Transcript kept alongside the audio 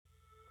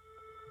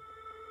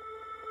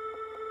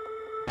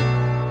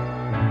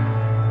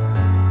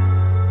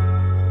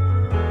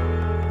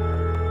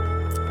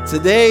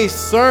Today's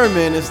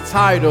sermon is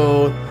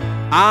titled,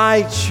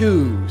 I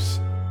Choose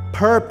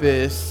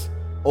Purpose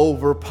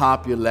Over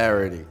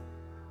Popularity.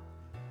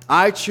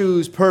 I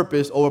choose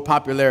purpose over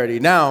popularity.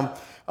 Now,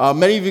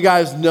 many of you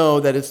guys know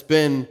that it's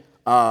been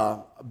a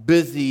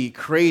busy,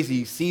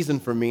 crazy season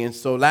for me. And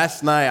so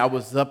last night I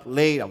was up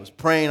late, I was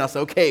praying. I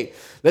said, okay,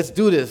 let's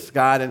do this,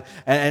 God.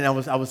 And I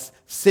was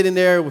sitting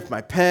there with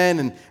my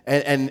pen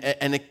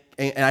and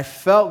I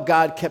felt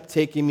God kept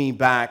taking me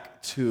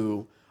back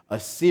to a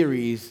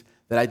series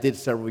that I did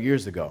several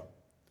years ago.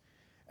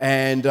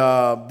 And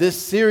this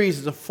series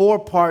is a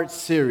 4-part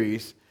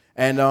series.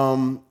 And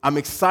I'm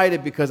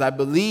excited because I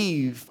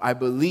believe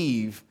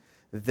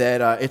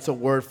that it's a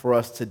word for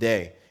us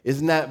today.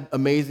 Isn't that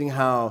amazing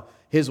how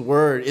his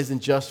word isn't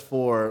just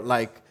for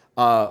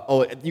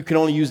you can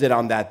only use it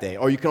on that day,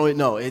 or you can only,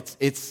 no,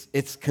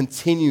 it's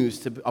continues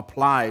to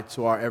apply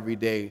to our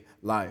everyday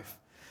life.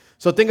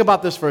 So think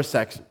about this for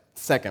a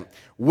second.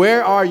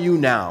 Where are you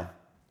now?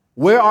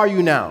 Where are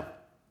you now?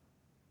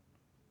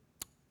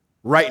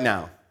 Right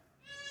now.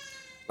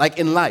 Like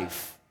in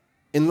life.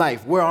 In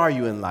life, where are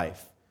you in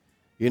life?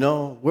 You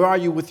know, where are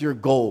you with your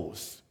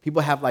goals?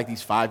 People have like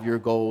these 5-year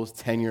goals,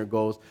 10-year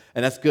goals,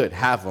 and that's good,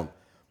 have them.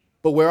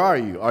 But where are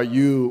you? Are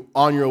you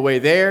on your way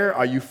there?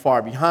 Are you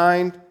far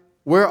behind?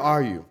 Where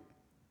are you?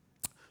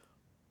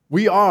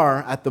 We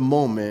are at the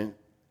moment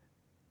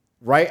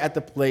right at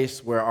the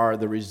place where are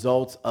the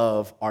results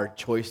of our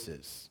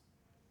choices.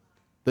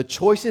 The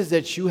choices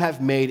that you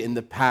have made in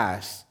the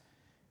past,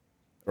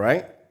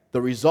 right?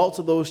 The results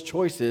of those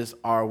choices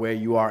are where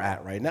you are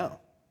at right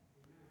now.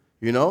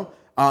 You know?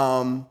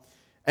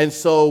 And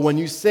so when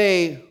you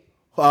say,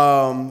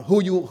 who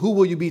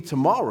will you be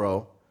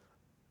tomorrow?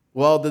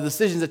 Well, the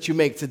decisions that you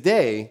make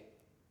today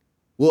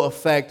will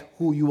affect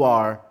who you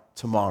are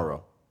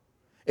tomorrow.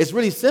 It's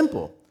really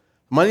simple.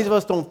 Many of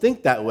us don't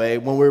think that way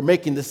when we're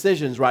making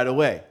decisions right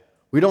away.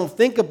 We don't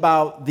think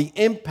about the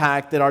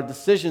impact that our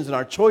decisions and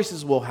our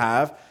choices will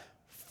have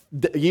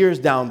years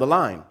down the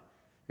line.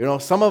 You know,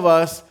 some of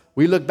us,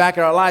 we look back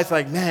at our lives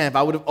like, man, if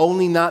I would have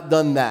only not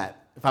done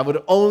that, if I would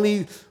have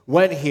only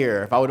went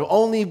here, if I would have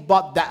only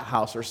bought that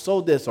house or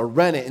sold this or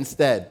rent it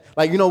instead.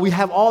 Like, you know, we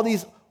have all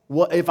these,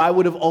 what if I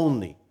would have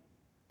only,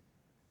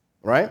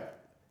 right?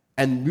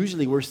 And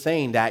usually we're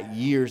saying that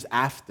years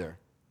after.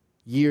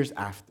 It's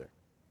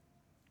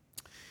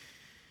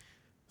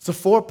a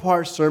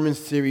 4-part sermon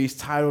series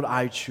titled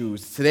I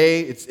Choose.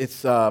 Today,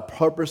 it's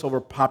purpose over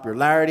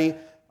popularity.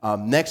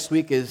 Next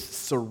week is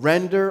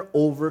surrender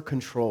over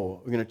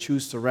control. We're going to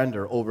choose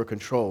surrender over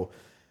control.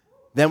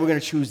 Then we're going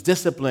to choose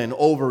discipline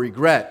over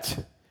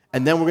regret.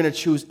 And then we're going to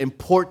choose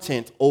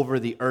important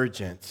over the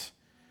urgent.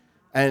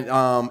 And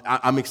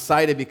I'm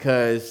excited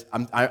because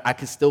I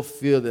can still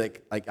feel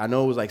that, like I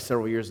know it was like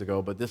several years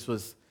ago, but this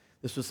was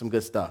some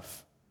good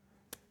stuff.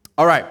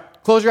 All right,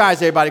 close your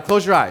eyes, everybody.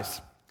 Close your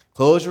eyes.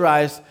 Close your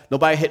eyes.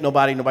 Nobody hit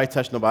nobody. Nobody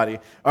touched nobody.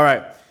 All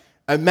right.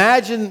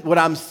 Imagine what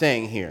I'm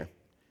saying here.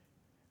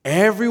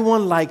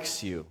 Everyone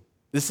likes you.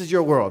 This is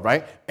your world,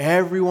 right?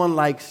 Everyone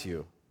likes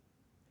you.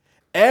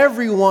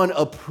 Everyone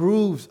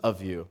approves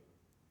of you.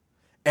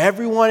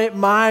 Everyone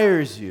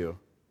admires you.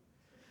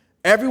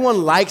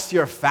 Everyone likes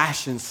your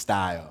fashion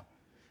style,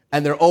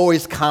 and they're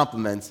always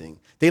complimenting.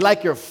 They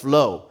like your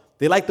flow.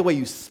 They like the way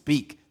you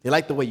speak. They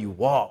like the way you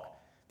walk.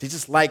 They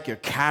just like your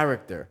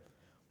character.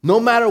 No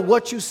matter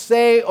what you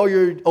say or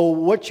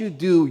what you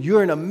do,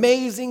 you're an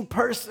amazing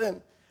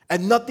person,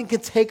 and nothing can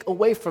take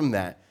away from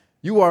that.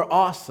 You are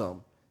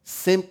awesome,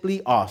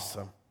 simply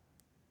awesome.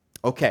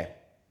 Okay,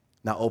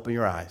 now open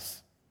your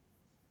eyes.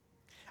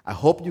 I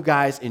hope you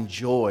guys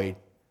enjoyed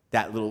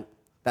that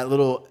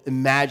little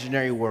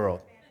imaginary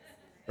world,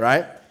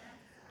 right?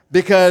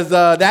 Because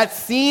that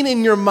scene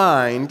in your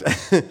mind,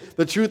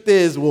 the truth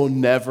is, will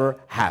never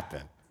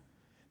happen.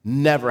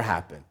 Never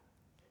happen,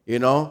 you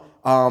know?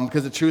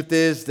 Because the truth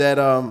is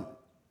that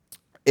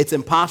it's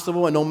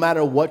impossible, and no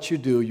matter what you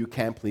do, you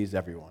can't please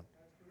everyone.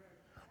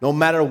 No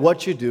matter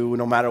what you do,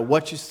 no matter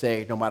what you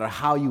say, no matter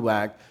how you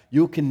act,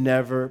 you can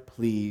never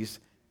please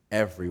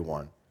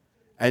everyone.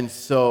 And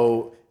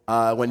so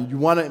when you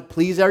want to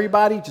please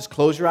everybody, just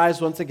close your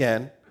eyes once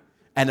again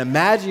and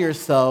imagine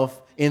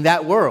yourself in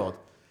that world.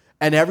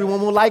 And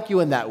everyone will like you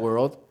in that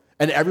world,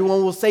 and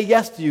everyone will say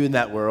yes to you in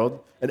that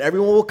world, and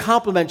everyone will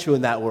compliment you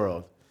in that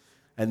world.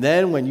 And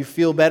then when you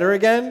feel better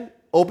again,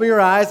 open your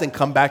eyes and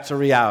come back to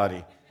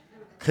reality,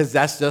 because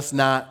that's just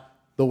not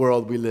the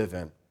world we live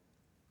in.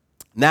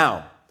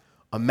 Now,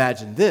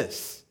 imagine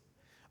this.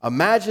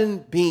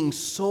 Imagine being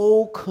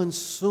so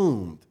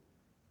consumed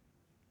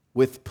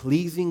with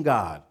pleasing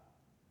God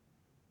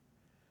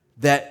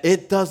that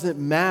it doesn't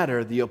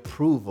matter the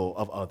approval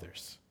of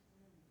others.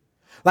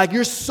 Like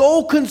you're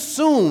so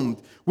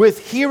consumed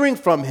with hearing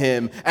from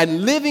Him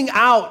and living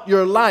out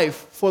your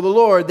life for the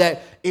Lord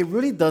that it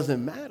really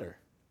doesn't matter.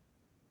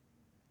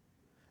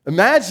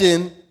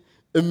 Imagine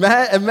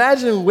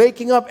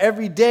waking up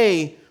every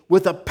day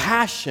with a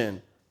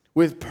passion,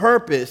 with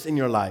purpose in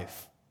your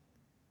life.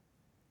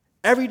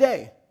 Every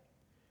day.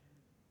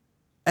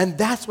 And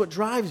that's what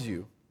drives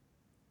you.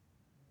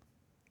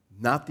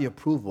 not the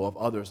approval of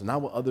others, and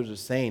not what others are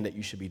saying that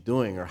you should be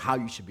doing or how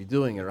you should be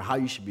doing it or how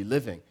you should be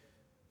living.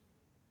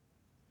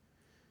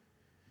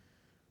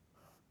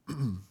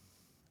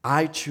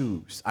 I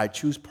choose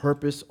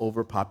purpose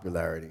over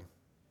popularity.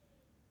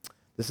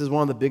 This is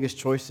one of the biggest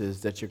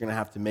choices that you're going to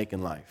have to make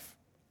in life.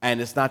 And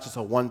it's not just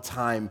a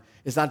one-time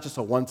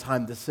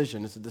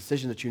decision. It's a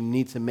decision that you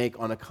need to make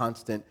on a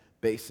constant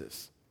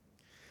basis.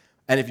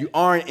 And if you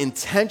aren't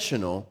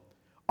intentional,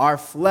 our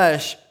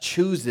flesh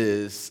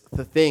chooses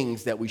the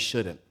things that we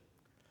shouldn't.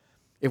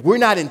 If we're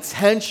not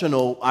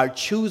intentional, our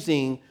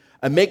choosing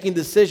and making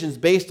decisions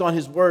based on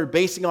his word,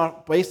 based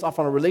off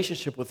on a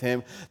relationship with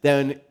him,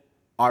 then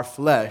our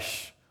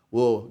flesh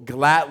will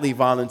gladly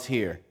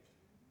volunteer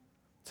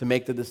to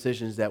make the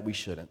decisions that we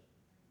shouldn't.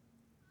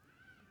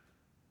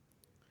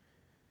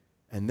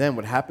 And then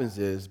what happens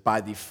is,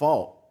 by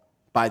default,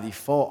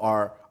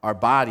 our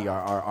body,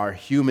 our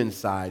human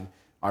side,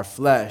 our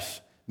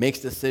flesh, makes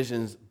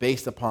decisions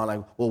based upon,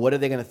 like, well, what are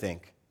they going to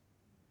think?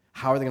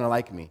 How are they going to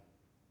like me?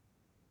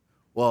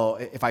 Well,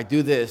 if I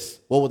do this,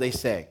 what will they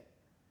say?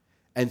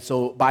 And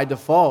so by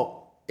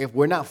default, if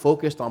we're not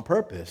focused on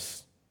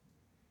purpose,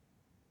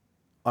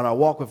 on our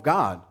walk with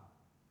God,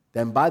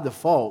 then by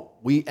default,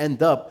 we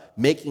end up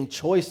making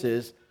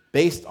choices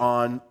based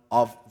on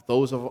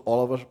those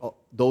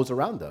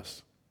around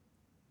us.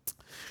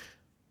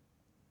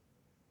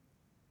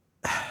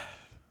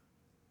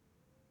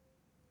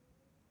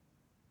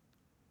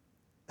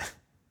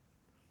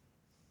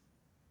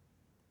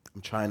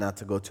 I'm trying not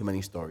to go too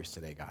many stories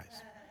today,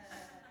 guys.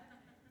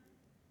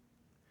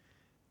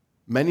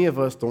 Many of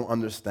us don't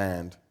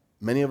understand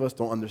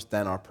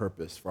our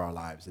purpose for our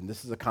lives. And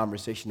this is a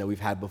conversation that we've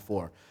had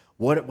before.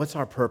 What's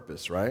our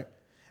purpose, right?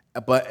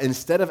 But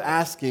instead of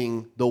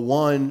asking the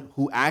one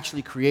who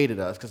actually created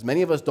us, because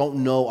many of us don't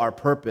know our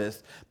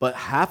purpose, but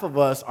half of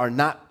us are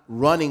not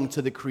running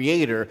to the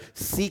Creator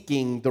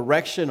seeking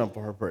direction of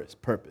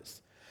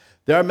purpose.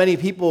 There are many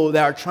people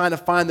that are trying to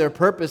find their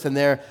purpose and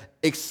they're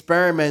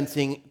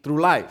experimenting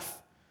through life.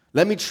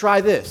 Let me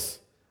try this.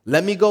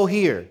 Let me go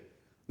here.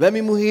 Let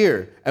me move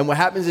here. And what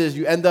happens is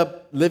you end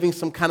up living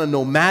some kind of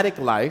nomadic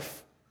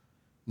life,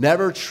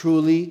 never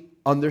truly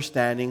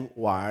understanding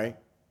why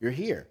you're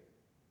here.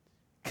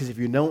 Because if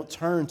you don't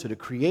turn to the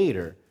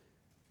Creator,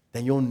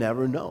 then you'll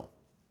never know.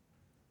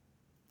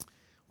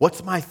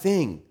 What's my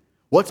thing?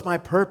 What's my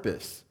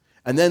purpose?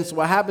 And then so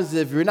what happens is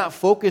if you're not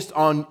focused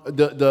on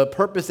the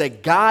purpose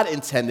that God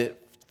intended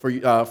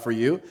for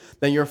you,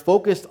 then you're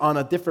focused on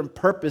a different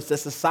purpose that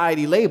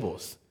society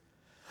labels.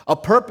 A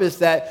purpose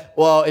that,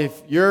 well,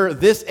 if you're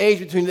this age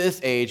between this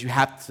age, you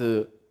have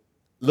to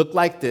look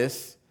like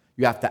this,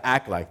 you have to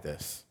act like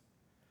this.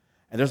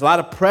 And there's a lot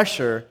of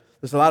pressure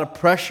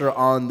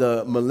on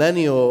the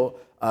millennial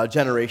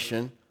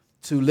generation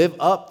to live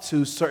up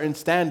to certain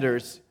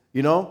standards,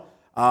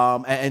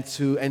 and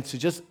to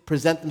just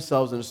present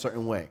themselves in a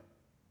certain way.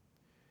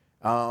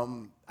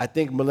 I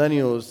think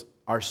millennials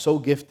are so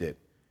gifted,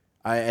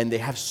 and they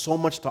have so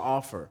much to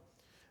offer.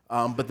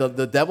 But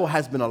the devil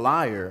has been a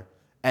liar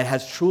and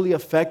has truly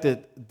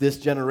affected this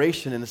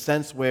generation in a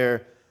sense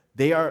where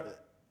they are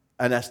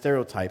a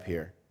stereotype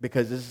here,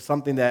 because this is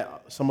something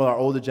that some of our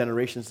older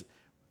generations,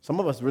 some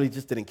of us really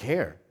just didn't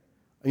care.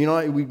 We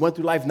went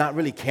through life not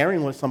really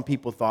caring what some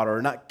people thought or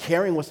not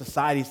caring what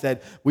society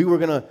said. We were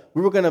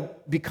gonna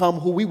become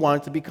who we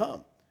wanted to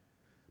become.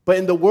 But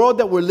in the world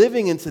that we're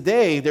living in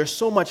today, there's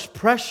so much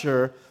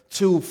pressure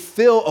to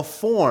fill a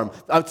form,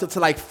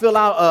 to fill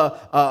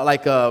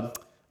out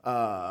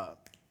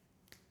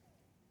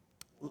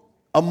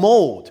a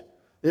mold.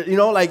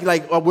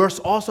 We're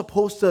all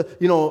supposed to,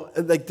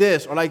 like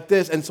this or like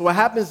this. And so what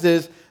happens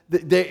is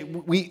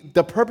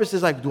the purpose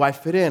is like, do I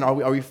fit in?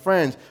 Are we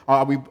friends?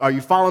 Are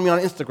you following me on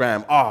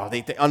Instagram? Oh,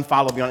 they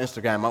unfollow me on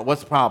Instagram.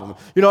 What's the problem?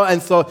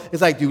 And so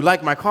it's like, do you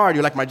like my car? Do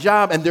you like my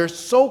job? And they're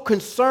so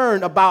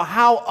concerned about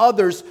how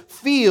others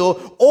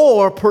feel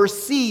or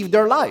perceive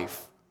their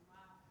life.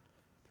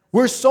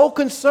 We're so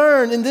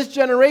concerned in this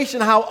generation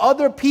how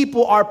other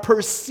people are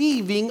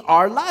perceiving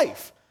our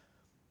life.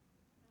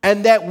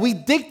 And that we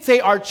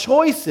dictate our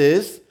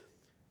choices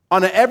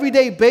on an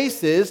everyday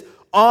basis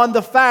on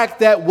the fact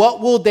that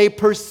what will they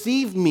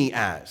perceive me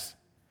as?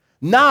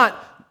 Not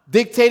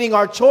dictating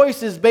our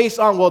choices based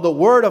on, well, the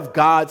Word of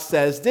God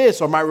says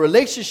this, or my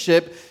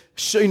relationship,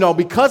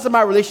 because of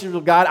my relationship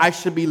with God, I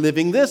should be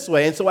living this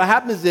way. And so what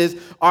happens is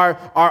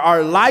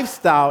our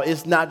lifestyle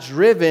is not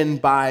driven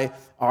by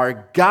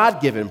our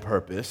God-given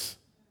purpose,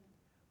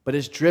 but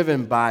it's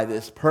driven by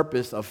this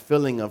purpose of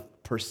fulfilling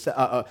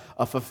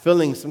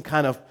some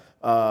kind of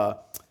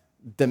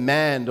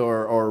demand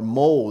or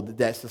mold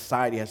that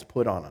society has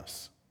put on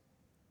us.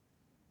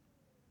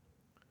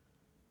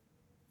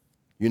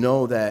 You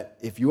know that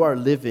if you are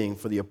living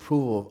for the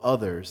approval of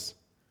others,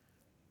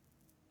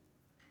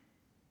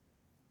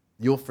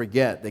 you'll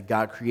forget that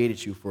God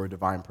created you for a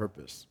divine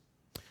purpose.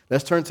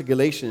 Let's turn to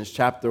Galatians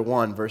chapter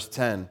 1, verse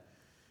 10.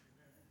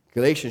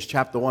 Galatians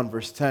chapter 1,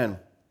 verse 10.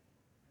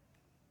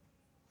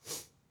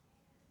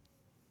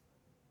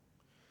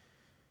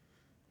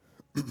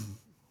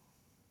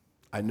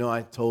 I know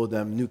I told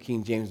them New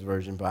King James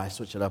Version, but I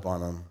switched it up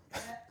on them.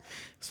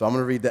 So I'm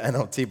going to read the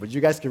NLT, but you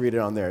guys can read it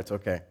on there. It's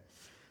okay.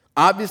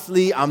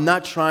 Obviously, I'm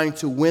not trying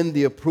to win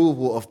the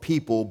approval of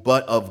people,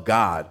 but of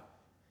God.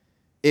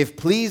 If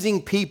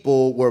pleasing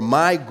people were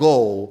my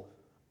goal,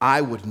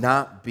 I would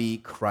not be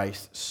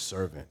Christ's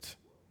servant.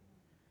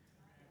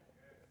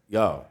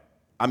 Yo,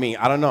 I mean,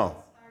 I don't know.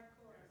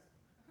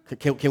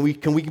 Can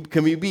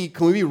we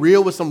be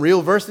real with some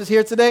real verses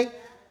here today?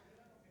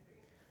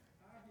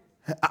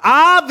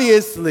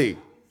 Obviously.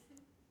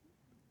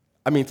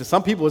 I mean, to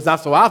some people, it's not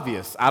so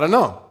obvious. I don't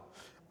know.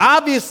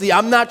 Obviously,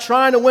 I'm not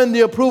trying to win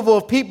the approval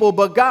of people,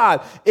 but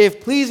God. If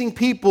pleasing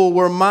people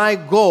were my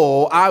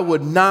goal, I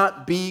would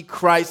not be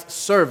Christ's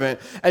servant.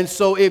 And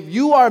so if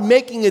you are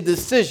making a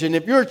decision,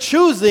 if you're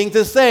choosing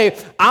to say,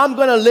 I'm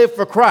going to live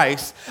for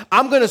Christ,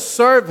 I'm going to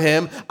serve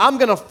him, I'm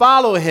going to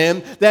follow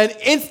him, then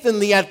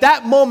instantly at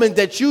that moment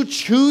that you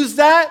choose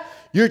that,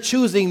 you're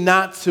choosing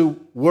not to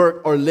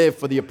work or live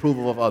for the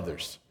approval of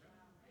others.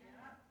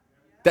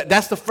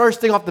 That's the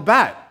first thing off the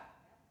bat.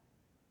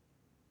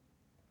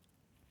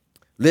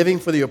 Living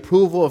for the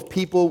approval of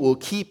people will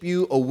keep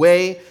you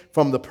away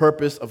from the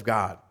purpose of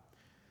God.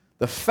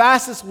 The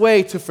fastest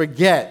way to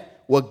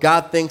forget what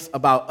God thinks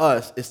about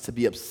us is to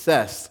be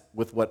obsessed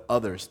with what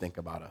others think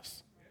about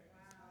us.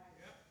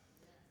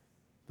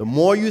 The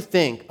more you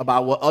think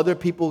about what other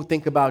people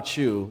think about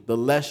you, the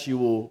less you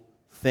will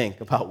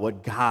think about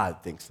what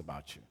God thinks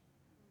about you.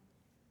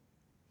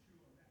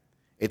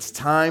 It's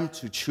time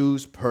to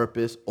choose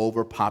purpose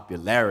over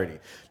popularity.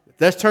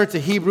 Let's turn to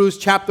Hebrews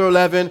chapter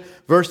 11,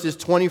 verses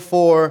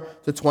 24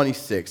 to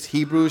 26.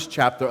 Hebrews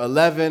chapter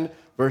 11,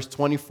 verse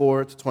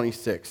 24 to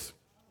 26.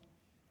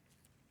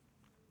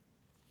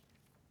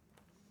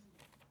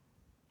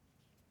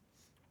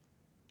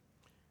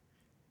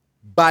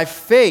 By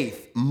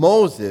faith,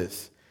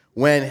 Moses,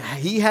 when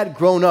he had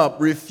grown up,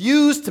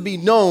 refused to be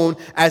known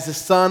as the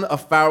son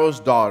of Pharaoh's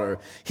daughter.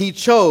 He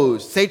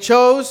chose, say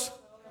chose,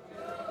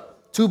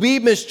 to be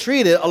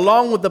mistreated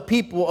along with the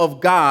people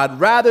of God,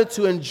 rather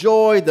to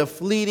enjoy the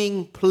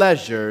fleeting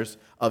pleasures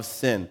of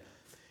sin.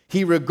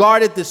 He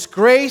regarded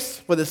disgrace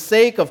for the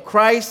sake of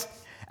Christ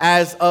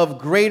as of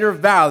greater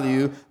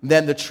value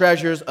than the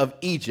treasures of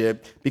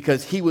Egypt,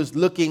 because he was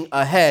looking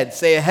ahead,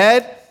 say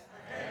ahead,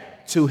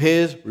 to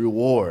his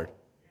reward.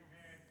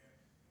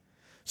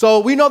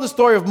 So we know the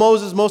story of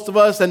Moses, most of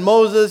us, and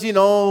Moses,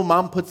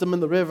 mom puts him in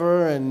the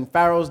river, and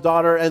Pharaoh's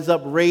daughter ends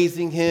up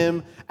raising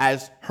him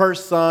as her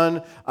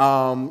son,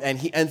 and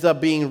he ends up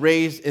being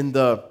raised in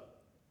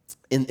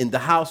the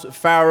house of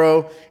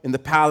Pharaoh, in the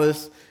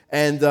palace,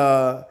 and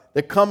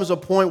there comes a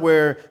point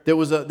where there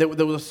was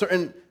a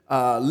certain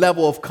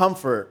level of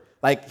comfort.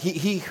 Like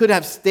he could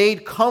have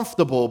stayed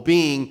comfortable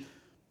being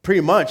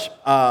pretty much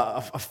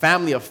a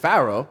family of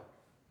Pharaoh,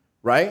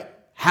 right?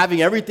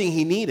 Having everything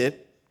he needed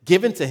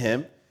given to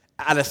him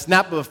at a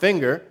snap of a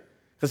finger,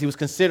 because he was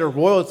considered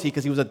royalty,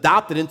 because he was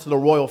adopted into the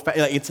royal,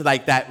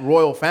 that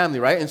royal family,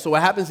 right? And so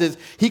what happens is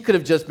he could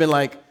have just been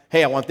like,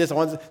 hey, I want this, I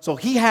want this. So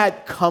he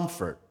had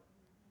comfort.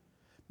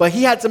 But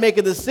he had to make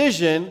a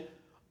decision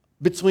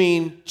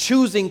between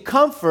choosing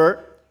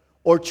comfort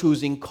or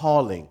choosing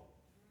calling.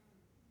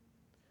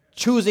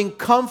 Choosing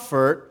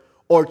comfort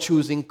or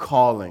choosing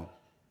calling.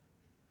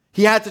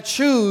 He had to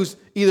choose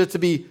either to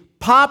be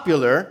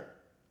popular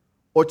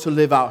or to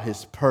live out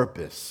his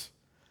purpose.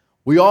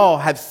 We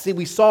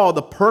saw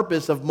the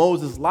purpose of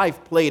Moses'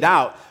 life played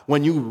out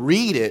when you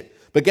read it.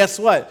 But guess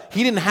what?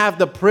 He didn't have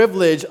the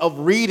privilege of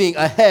reading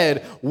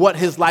ahead what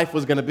his life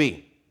was going to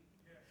be.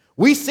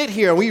 We sit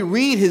here and we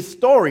read his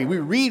story. We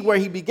read where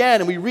he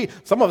began, and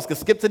some of us can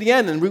skip to the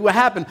end and read what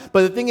happened.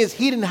 But the thing is,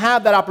 he didn't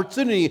have that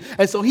opportunity.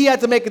 And so he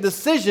had to make a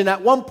decision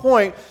at one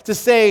point to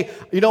say,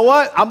 you know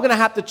what? I'm going to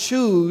have to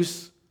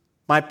choose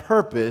my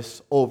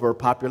purpose over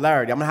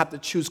popularity. I'm going to have to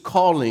choose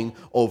calling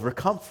over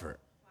comfort.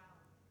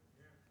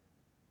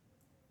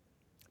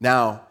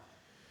 Now,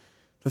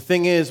 the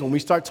thing is, when we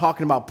start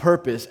talking about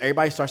purpose,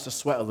 everybody starts to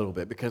sweat a little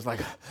bit because, I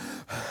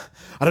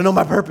don't know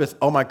my purpose.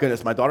 Oh, my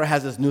goodness, my daughter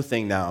has this new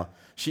thing now.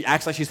 She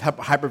acts like she's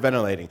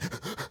hyperventilating,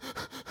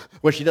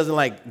 where she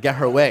doesn't, get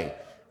her way,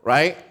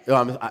 right?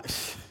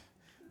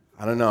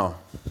 I don't know.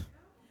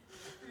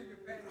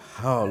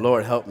 Oh,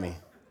 Lord, help me.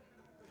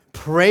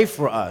 Pray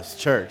for us,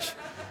 church.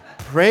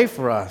 Pray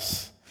for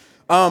us.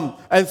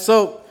 And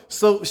so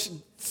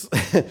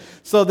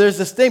there's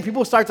this thing,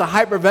 people start to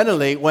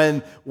hyperventilate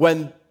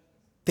when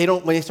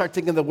they start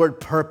thinking the word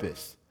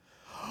purpose.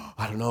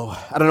 I don't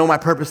know my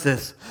purpose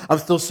is. I'm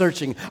still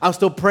searching. I'm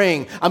still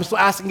praying. I'm still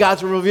asking God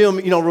to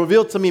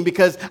reveal to me,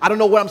 because I don't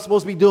know what I'm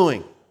supposed to be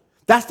doing.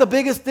 That's the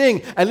biggest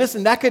thing. And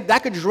listen, that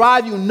could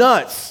drive you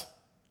nuts.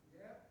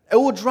 It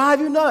will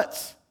drive you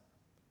nuts.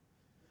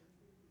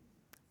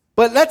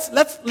 But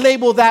let's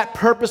label that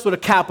purpose with a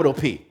capital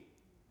P.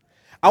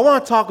 I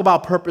want to talk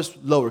about purpose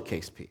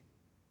lowercase p.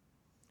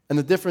 And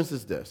the difference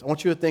is this. I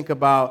want you to think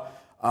about,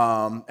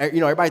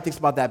 everybody thinks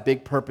about that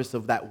big purpose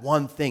of that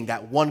one thing,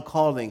 that one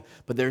calling,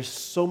 but there's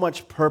so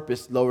much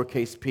purpose,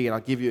 lowercase p, and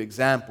I'll give you an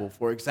example.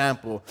 For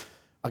example,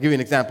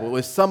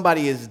 If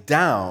somebody is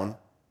down,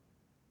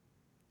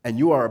 and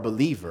you are a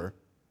believer,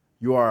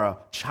 you are a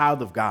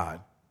child of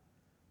God,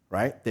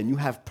 right? Then you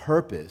have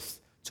purpose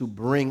to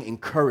bring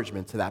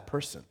encouragement to that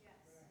person.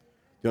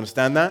 You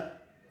understand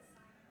that?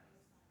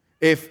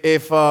 If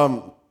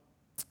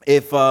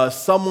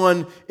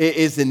someone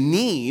is in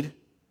need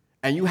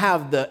and you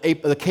have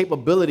the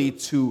capability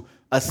to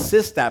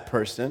assist that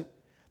person,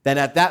 then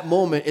at that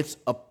moment it's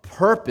a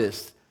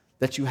purpose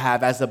that you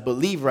have as a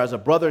believer, as a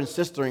brother and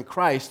sister in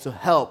Christ, to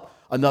help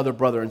another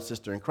brother and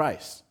sister in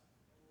Christ.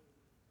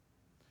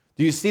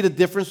 Do you see the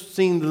difference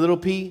between the little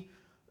p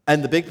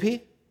and the big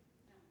P?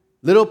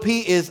 Little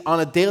p is on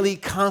a daily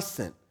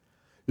constant.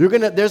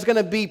 There's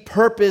gonna be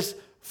purpose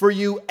for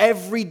you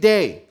every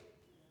day.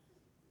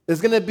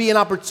 There's gonna be an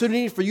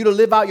opportunity for you to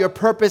live out your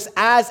purpose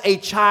as a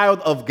child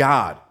of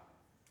God,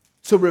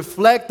 to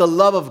reflect the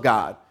love of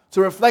God,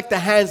 to reflect the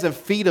hands and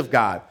feet of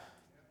God,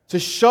 to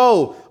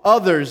show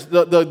others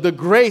the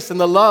grace and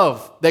the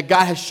love that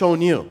God has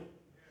shown you.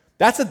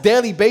 That's a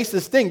daily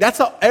basis thing.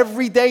 That's an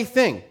everyday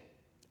thing.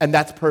 And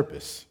that's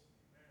purpose.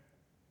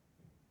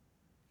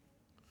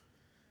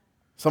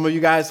 Some of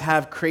you guys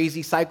have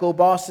crazy psycho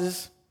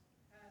bosses.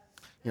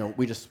 You know,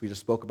 we just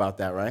spoke about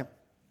that, right?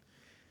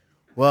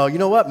 Well, you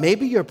know what?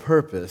 Maybe your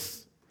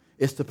purpose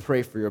is to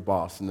pray for your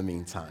boss in the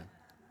meantime.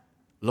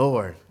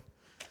 Lord,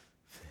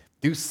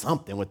 do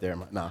something with their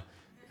mind. No.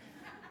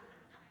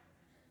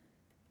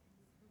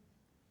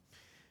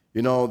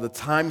 You know, the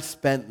time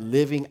spent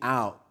living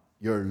out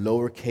your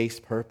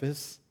lowercase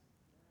purpose,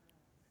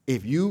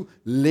 if you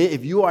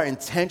are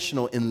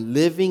intentional in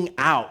living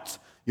out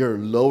your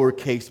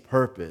lowercase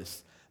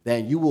purpose,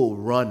 then you will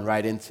run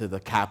right into the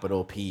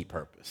capital P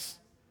purpose.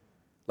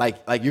 Like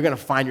you're gonna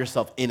find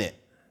yourself in it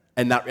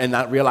and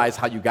not realize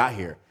how you got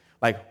here.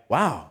 Like,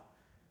 wow,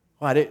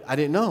 I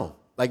didn't know.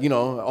 Like, you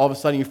know, all of a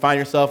sudden you find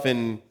yourself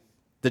in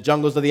the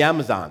jungles of the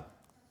Amazon.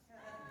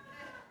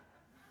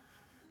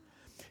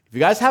 If you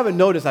guys haven't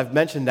noticed, I've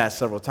mentioned that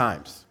several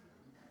times.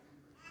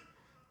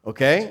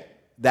 Okay?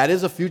 That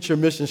is a future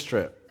missions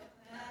trip.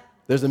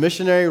 There's a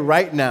missionary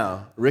right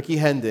now, Ricky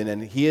Hendon,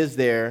 and he is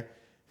there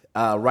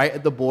right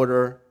at the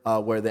border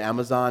where the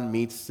Amazon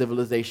meets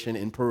civilization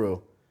in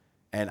Peru.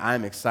 And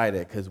I'm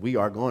excited because we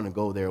are going to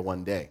go there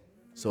one day.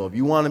 So if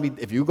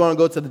you're going to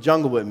go to the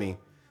jungle with me,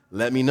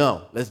 let me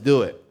know. Let's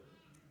do it.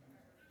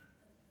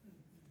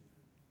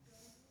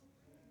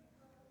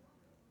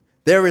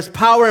 There is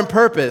power and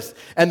purpose,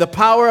 and the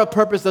power of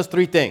purpose does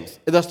three things.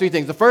 It does three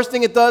things. The first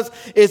thing it does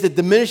is it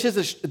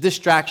diminishes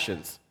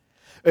distractions.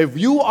 If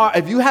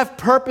you have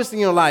purpose in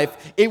your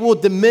life, it will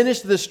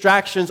diminish the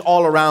distractions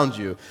all around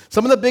you.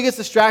 Some of the biggest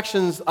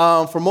distractions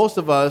for most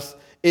of us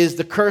is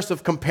the curse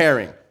of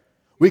comparing.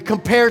 We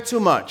compare too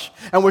much,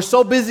 and we're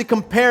so busy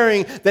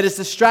comparing that it's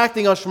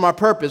distracting us from our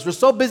purpose. We're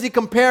so busy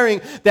comparing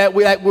that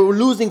we're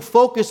losing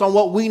focus on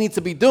what we need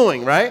to be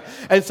doing, right?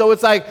 And so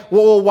it's like,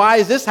 well, why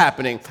is this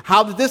happening?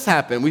 How did this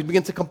happen? We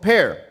begin to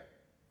compare.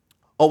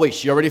 Oh, wait,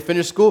 she already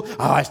finished school?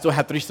 Oh, I still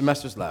have 3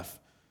 semesters left.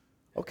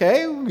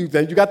 Okay,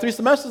 then you got 3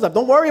 semesters left.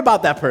 Don't worry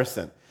about that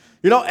person.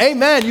 You know,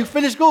 amen, you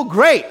finished school,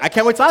 great. I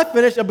can't wait till I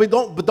finish, but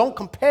don't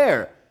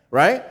compare,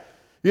 right?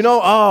 You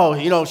know, oh,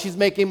 you know, he's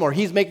making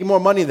more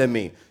money than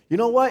me. You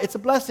know what? It's a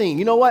blessing.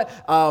 You know what?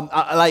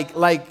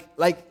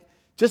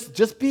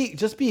 Just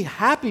be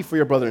happy for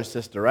your brother and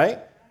sister, right?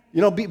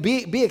 You know,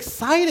 be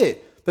excited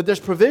that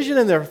there's provision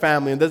in their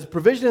family and there's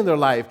provision in their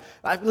life.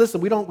 Listen,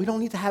 we don't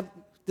need to have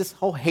this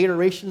whole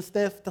hateration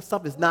stuff. That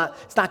stuff is not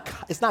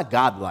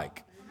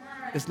godlike.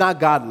 It's not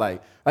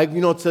godlike. Like,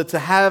 you know, to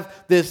have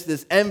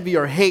this envy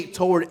or hate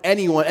toward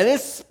anyone, and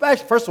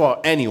especially, first of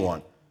all,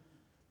 anyone.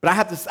 But I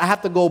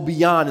have to go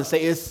beyond and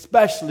say,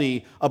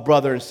 especially a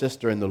brother and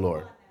sister in the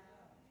Lord.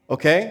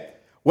 Okay?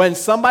 When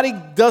somebody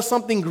does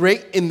something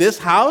great in this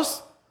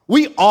house,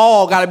 we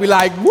all got to be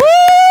like,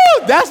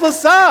 woo, that's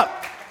what's up.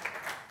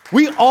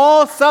 We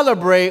all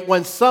celebrate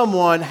when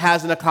someone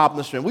has an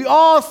accomplishment. We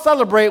all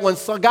celebrate when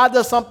God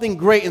does something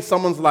great in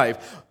someone's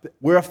life.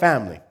 We're a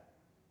family.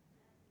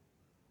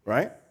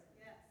 Right?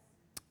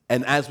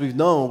 And as we've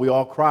known, we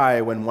all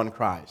cry when one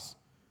cries.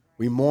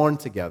 We mourn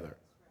together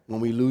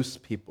when we lose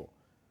people.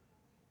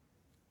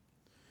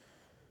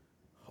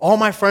 All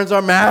my friends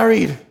are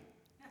married.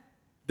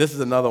 This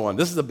is another one.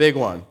 This is a big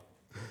one.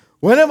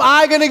 When am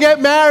I going to get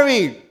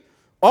married?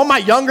 All my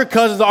younger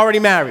cousins are already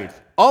married.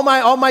 I'm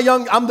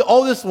the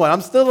oldest one.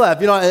 I'm still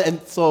left, you know,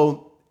 and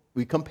so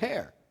we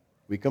compare.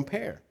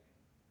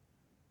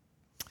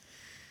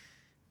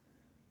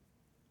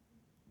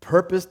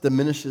 Purpose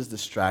diminishes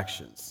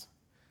distractions.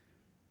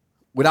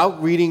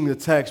 Without reading the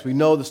text, we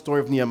know the story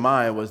of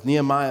Nehemiah was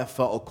Nehemiah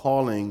felt a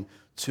calling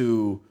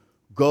to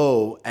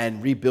go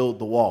and rebuild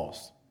the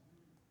walls.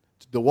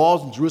 The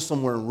walls in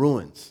Jerusalem were in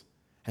ruins.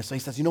 And so he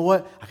says, you know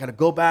what? I got to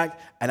go back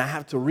and I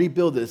have to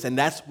rebuild this. And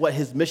that's what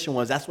his mission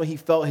was. That's what he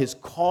felt his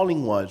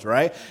calling was,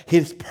 right?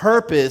 His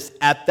purpose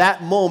at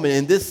that moment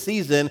in this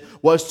season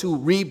was to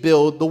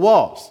rebuild the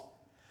walls.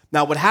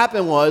 Now, what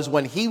happened was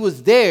when he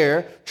was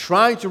there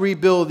trying to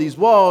rebuild these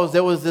walls,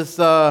 there was this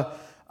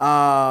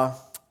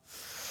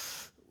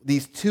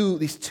these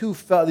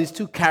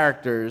two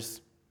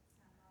characters,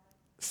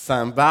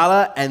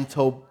 Sanballat and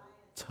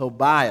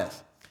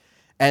Tobias.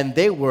 And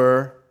they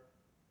were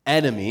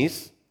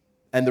enemies.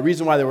 And the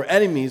reason why they were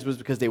enemies was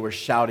because they were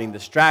shouting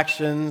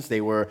distractions. They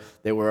were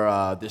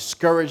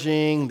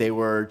discouraging. They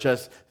were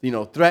just,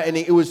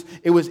 threatening. It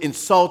was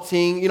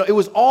insulting. It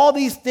was all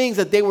these things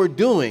that they were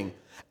doing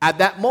at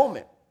that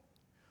moment.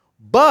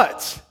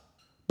 But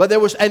there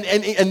was, and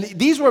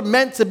these were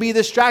meant to be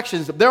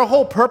distractions. Their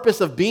whole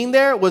purpose of being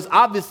there was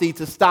obviously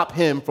to stop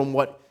him from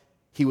what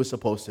he was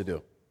supposed to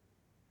do.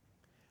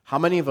 How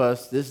many of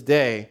us this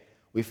day,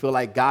 we feel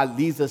like God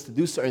leads us to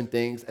do certain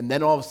things, and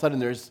then all of a sudden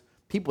there's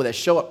people that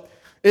show up,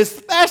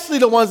 especially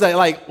the ones that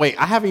wait,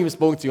 I haven't even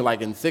spoken to you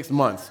in 6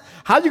 months.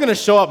 How are you going to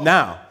show up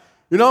now?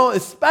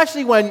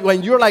 Especially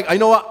when you're like, you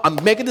know what,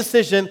 I'm making a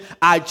decision.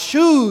 I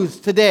choose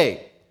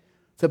today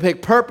to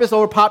pick purpose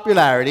over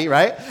popularity,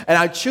 right? And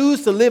I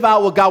choose to live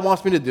out what God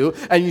wants me to do.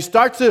 And you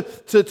start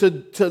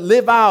to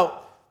live out,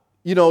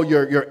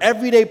 your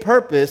everyday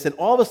purpose, and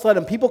all of a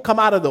sudden people come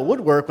out of the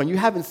woodwork when you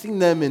haven't seen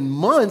them in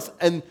months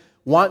and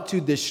want to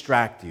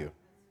distract you.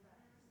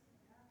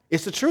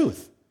 It's the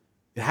truth.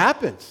 It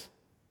happens.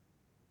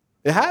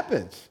 It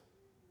happens.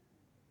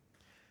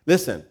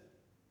 Listen,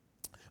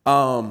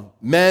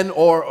 man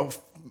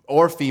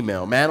or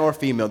female,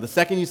 the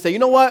second you say, you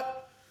know what?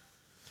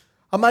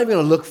 I'm not even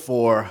going to look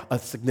for a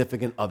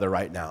significant other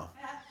right now.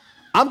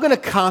 I'm going to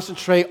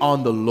concentrate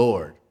on the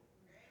Lord.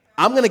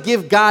 I'm going to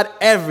give God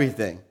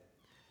everything.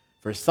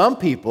 For some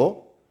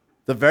people,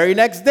 the very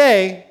next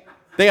day,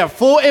 they have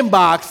full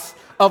inbox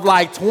of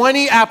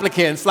 20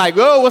 applicants.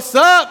 Oh, what's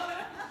up?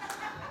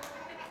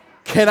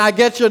 Can I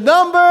get your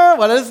number?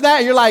 What is that?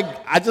 And you're like,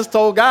 I just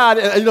told God.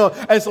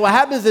 And so what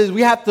happens is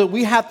we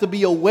have to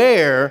be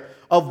aware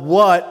of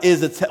what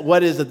is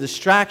a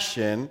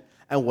distraction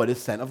and what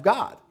is sent of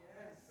God.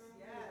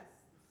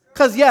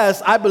 Because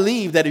yes, I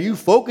believe that if you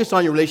focus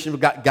on your relationship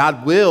with God,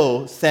 God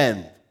will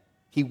send.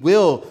 You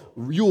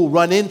will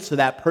run into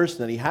that person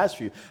that He has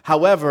for you.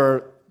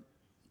 However,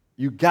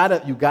 you gotta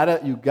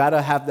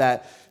have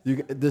that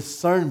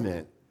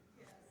discernment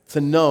to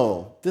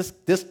know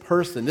this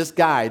person, this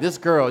guy, this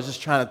girl is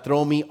just trying to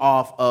throw me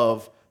off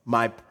of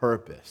my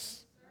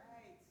purpose.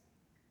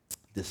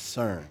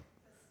 Discern.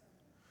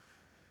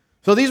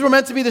 So these were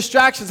meant to be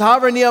distractions.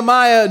 However,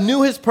 Nehemiah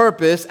knew his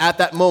purpose at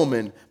that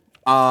moment.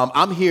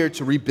 I'm here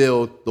to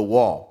rebuild the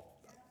wall.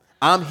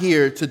 I'm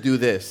here to do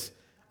this.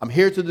 I'm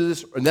here to do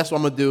this, and that's what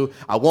I'm going to do.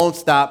 I won't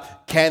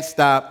stop, can't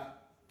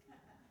stop.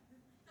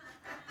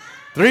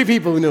 3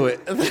 people who knew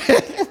it.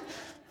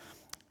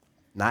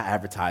 Not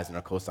advertising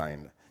or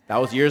co-signing. That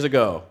was years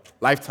ago,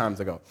 lifetimes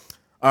ago.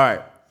 All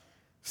right.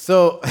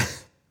 So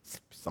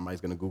somebody's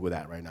going to Google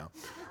that right now.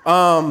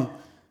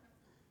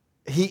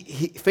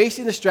 He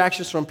facing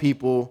distractions from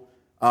people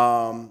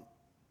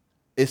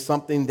is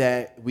something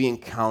that we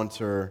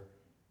encounter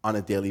on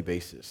a daily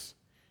basis.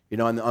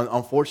 And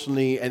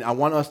unfortunately, and I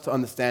want us to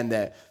understand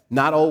that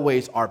not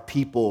always are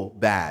people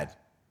bad.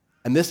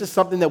 And this is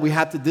something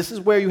that this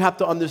is where you have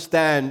to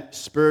understand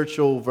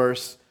spiritual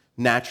versus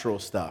natural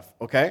stuff,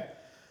 okay?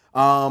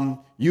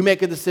 You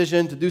make a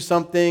decision to do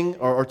something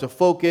or to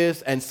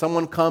focus, and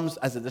someone comes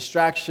as a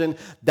distraction.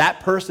 That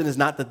person is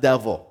not the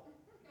devil.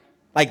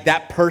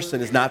 That person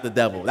is not the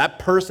devil. That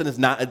person is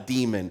not a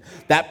demon.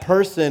 That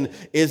person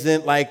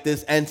isn't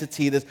this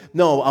entity.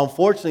 No,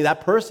 unfortunately,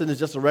 that person is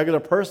just a regular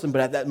person, but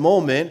at that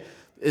moment,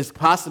 it's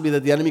possibly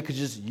that the enemy could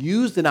just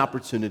use an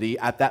opportunity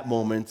at that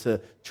moment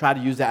to try to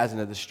use that as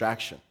a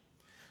distraction.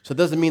 So it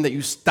doesn't mean that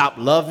you stop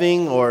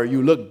loving or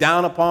you look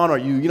down upon or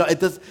it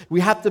does. We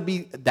have to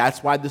be,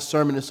 that's why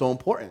discernment is so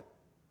important.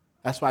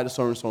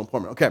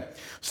 Okay.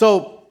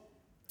 So,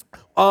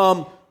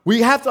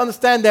 we have to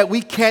understand that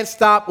we can't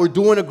stop. We're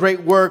doing a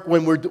great work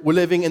when we're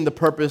living in the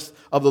purpose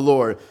of the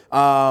Lord.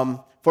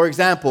 For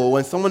example,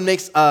 when someone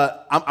makes,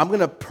 I'm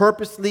going to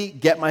purposely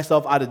get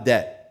myself out of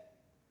debt.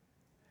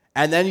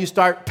 And then you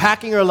start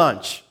packing your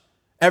lunch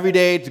every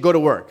day to go to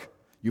work.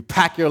 You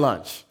pack your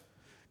lunch.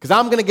 Because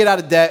I'm going to get out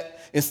of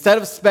debt. Instead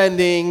of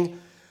spending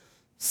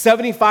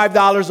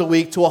 $75 a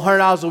week to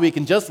 $100 a week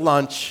in just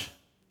lunch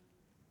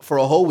for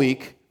a whole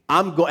week,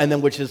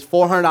 which is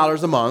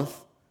 $400 a month,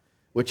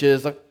 which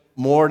is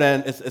more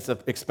than, it's an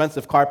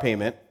expensive car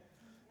payment.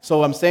 So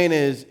what I'm saying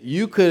is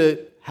you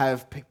could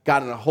have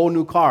gotten a whole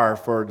new car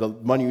for the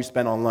money you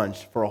spent on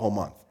lunch for a whole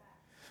month.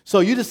 So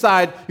you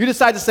decide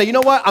to say, you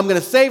know what, I'm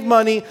going to save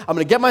money, I'm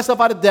going to get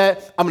myself out of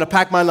debt, I'm going to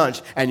pack my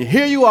lunch. And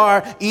here you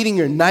are eating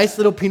your nice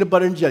little peanut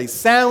butter and jelly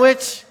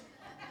sandwich.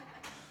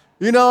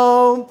 You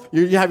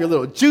have your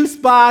little juice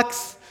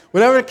box,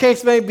 whatever the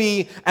case may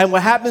be. And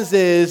what happens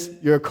is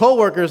your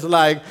coworkers are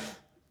like,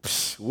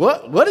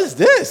 what is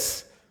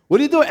this? What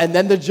are you doing? And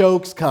then the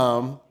jokes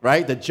come,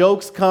 right? The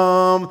jokes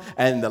come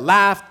and the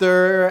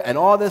laughter and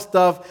all this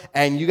stuff.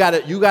 And you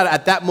gotta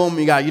at that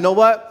moment, you know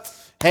what?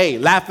 Hey,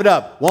 laugh it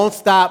up. Won't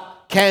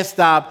stop, can't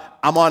stop.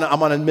 I'm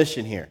on a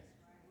mission here.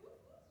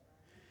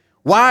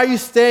 Why are you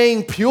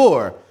staying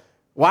pure?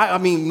 Why? I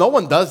mean, no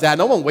one does that.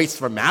 No one waits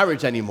for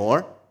marriage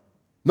anymore.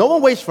 No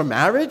one waits for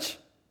marriage.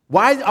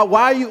 Why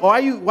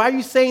are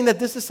you saying that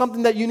this is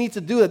something that you need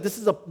to do, that this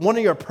is one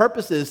of your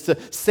purposes to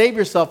save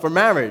yourself for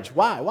marriage?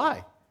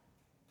 Why?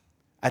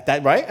 At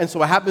that, right? And so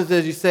what happens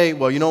is you say,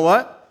 well, you know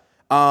what?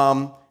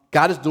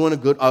 God is doing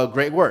a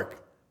great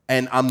work,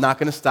 and I'm not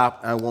going to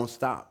stop, and I won't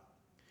stop.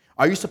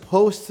 Are you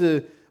supposed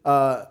to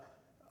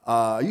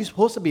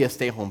be a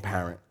stay-at-home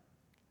parent?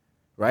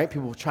 Right?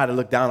 People try to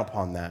look down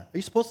upon that. Are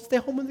you supposed to stay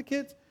home with the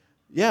kids?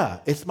 Yeah,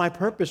 it's my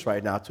purpose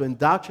right now to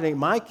indoctrinate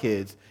my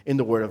kids in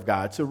the Word of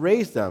God, to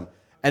raise them.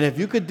 And if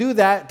you could do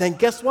that, then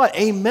guess what?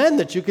 Amen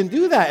that you can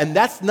do that. And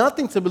that's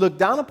nothing to be looked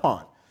down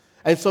upon.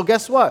 And so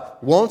guess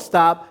what? Won't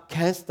stop,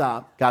 can't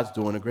stop. God's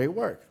doing a great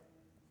work.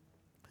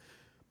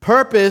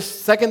 Purpose,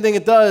 second thing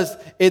it does,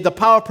 is the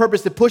power of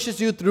purpose, it pushes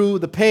you through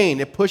the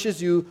pain. It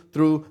pushes you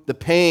through the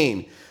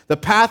pain. The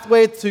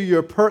pathway to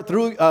your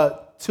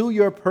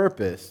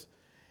purpose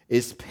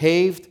is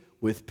paved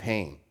with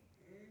pain.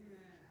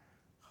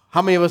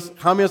 How many of us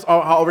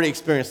already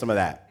experienced some of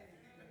that?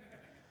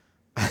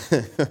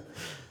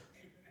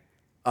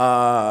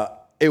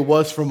 It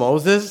was for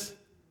Moses.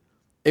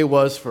 It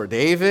was for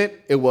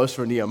David. It was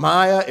for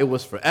Nehemiah. It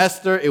was for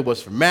Esther. It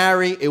was for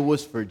Mary. It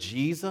was for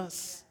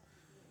Jesus.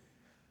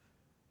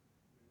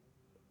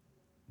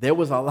 There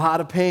was a lot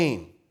of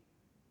pain.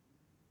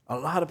 A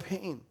lot of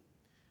pain.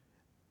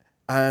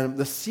 And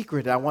the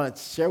secret that I want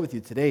to share with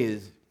you today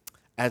is,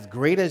 as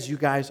great as you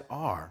guys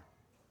are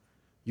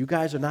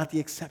not the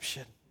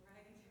exception.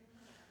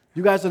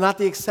 You guys are not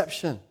the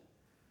exception.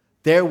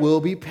 There will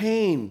be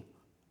pain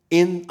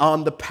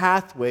on the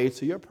pathway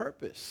to your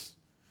purpose.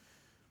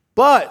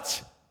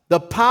 But the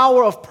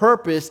power of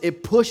purpose,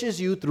 it pushes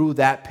you through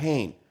that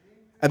pain.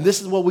 And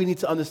this is what we need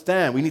to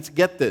understand. We need to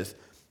get this.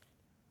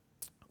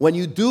 When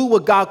you do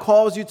what God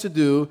calls you to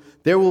do,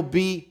 there will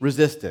be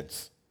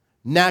resistance.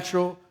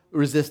 Natural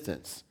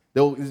resistance.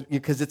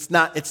 Because it's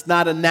not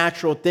a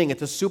natural thing.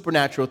 It's a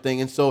supernatural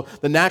thing. And so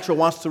the natural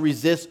wants to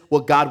resist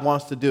what God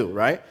wants to do,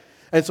 right?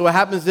 And so what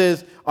happens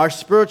is our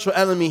spiritual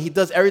enemy, he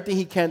does everything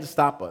he can to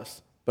stop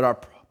us. But our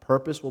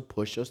purpose will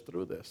push us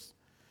through this.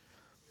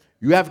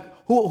 You have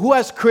who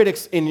has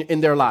critics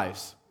in their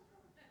lives?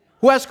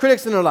 Who has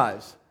critics in their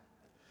lives?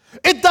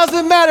 It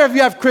doesn't matter if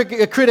you have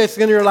critics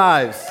in your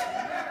lives.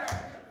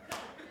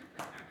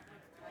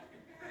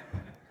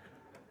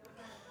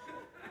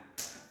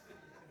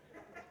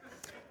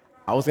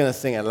 I was going to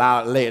sing it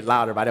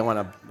louder, but I didn't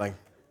want to,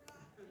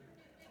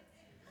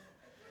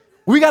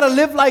 We got to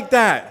live like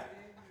that.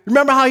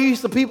 Remember how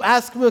people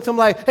ask me something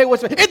like, hey,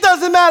 what's your name? It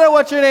doesn't matter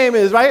what your name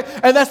is, right?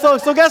 And that's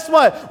so guess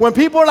what? When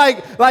people are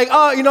like,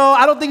 oh,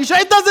 I don't think you should,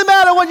 it doesn't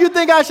matter what you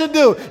think I should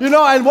do,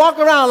 and walk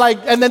around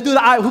and then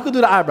who could do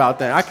the eyebrow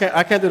thing? I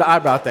can't do the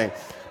eyebrow thing.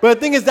 But the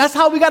thing is, that's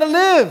how we got to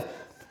live.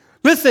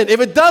 Listen,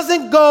 if it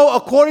doesn't go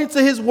according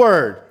to his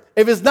word,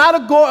 if it's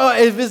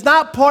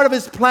not part of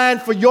his plan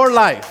for your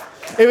life,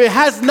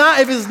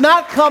 if it's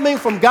not coming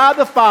from God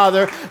the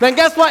Father, then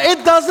guess what?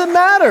 It doesn't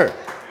matter.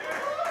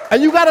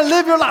 And you got to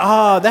live your life.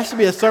 Oh, that should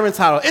be a sermon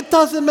title. It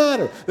doesn't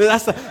matter.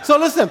 So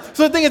listen.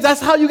 So the thing is,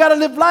 that's how you got to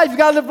live life. You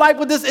got to live life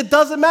with this. It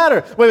doesn't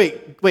matter.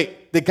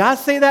 Wait. Did God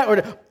say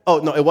that? Oh,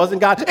 no, it wasn't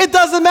God. It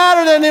doesn't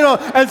matter then,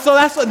 And so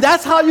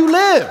that's how you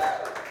live.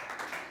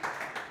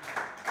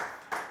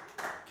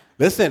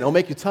 Listen, it'll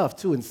make you tough,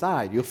 too,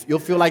 inside. You'll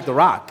feel like The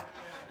Rock.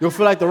 You'll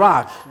feel like The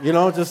Rock.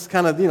 Just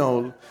kind of,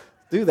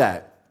 do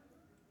that.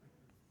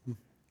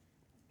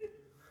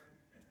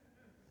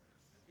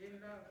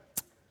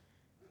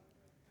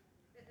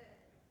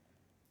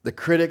 The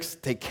critics,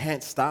 they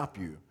can't stop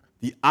you.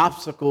 The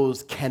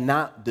obstacles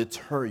cannot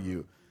deter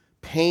you.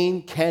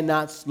 Pain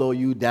cannot slow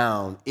you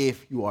down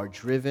if you are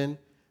driven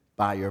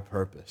by your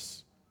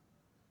purpose.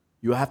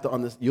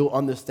 You'll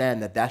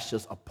understand that that's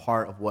just a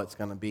part of what's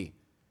going to be.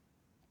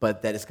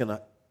 But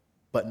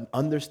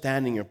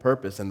understanding your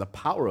purpose and the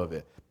power of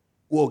it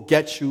will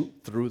get you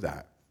through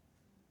that.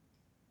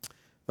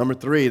 Number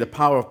 3, the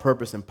power of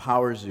purpose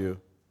empowers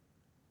you.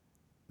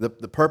 The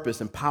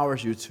purpose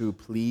empowers you to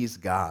please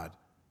God.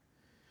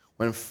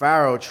 When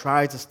Pharaoh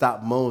tried to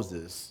stop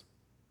Moses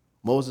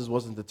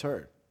wasn't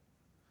deterred.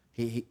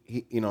 He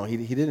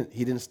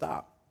didn't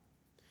stop.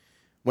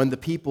 When the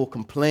people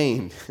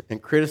complained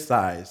and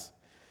criticized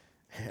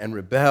and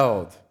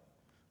rebelled,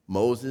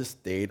 Moses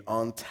stayed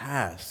on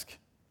task.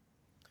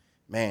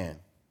 Man,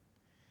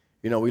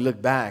 we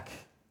look back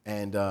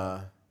and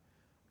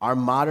our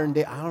modern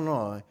day, I don't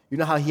know,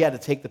 how he had to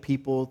take the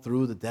people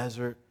through the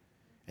desert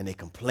and they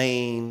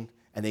complained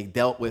and they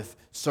dealt with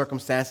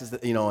circumstances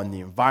that, and the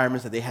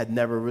environments that they had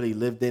never really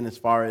lived in as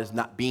far as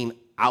not being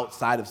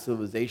outside of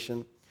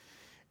civilization.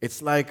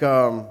 It's like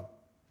it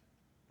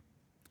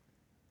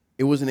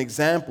was an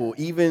example,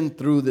 even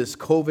through this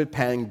COVID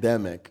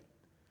pandemic,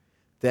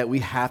 that we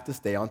have to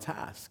stay on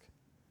task.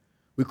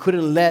 We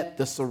couldn't let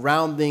the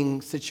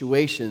surrounding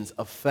situations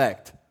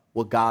affect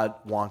what God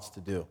wants to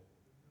do,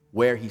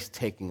 where he's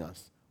taking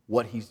us,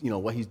 what he's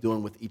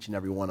doing with each and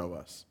every one of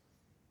us.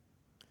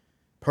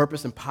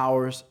 Purpose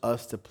empowers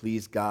us to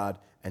please God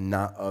and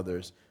not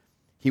others.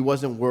 He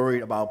wasn't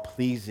worried about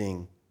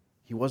pleasing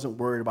He wasn't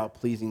worried about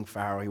pleasing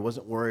Pharaoh. He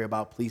wasn't worried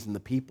about pleasing the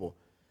people.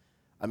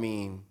 I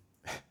mean,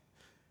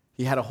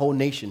 he had a whole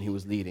nation he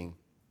was leading.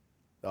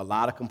 A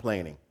lot of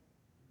complaining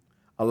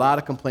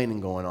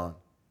going on.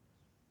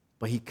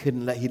 But he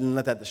didn't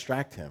let that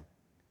distract him.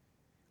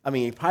 I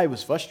mean, he probably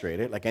was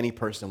frustrated, like any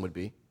person would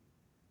be.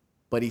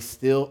 But he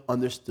still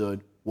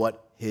understood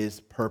what his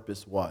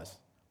purpose was,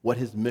 what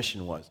his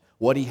mission was,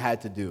 what he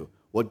had to do,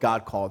 what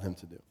God called him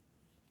to do.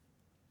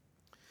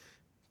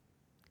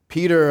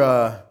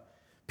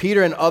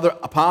 Peter and other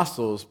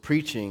apostles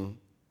preaching,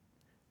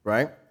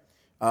 right?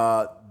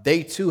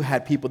 They too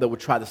had people that would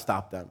try to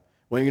stop them.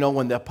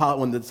 When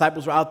the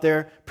disciples were out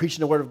there preaching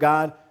the word of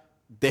God,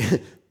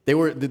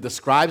 the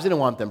scribes didn't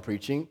want them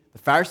preaching. The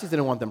Pharisees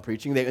didn't want them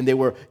preaching. They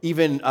were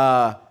even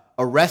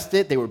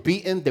arrested. They were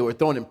beaten. They were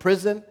thrown in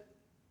prison.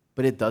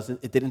 But it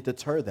didn't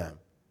deter them.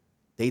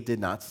 They did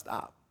not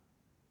stop.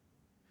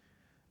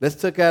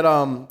 Let's look at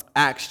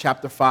Acts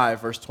chapter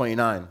 5, verse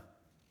 29.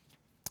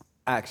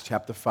 Acts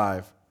chapter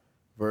 5,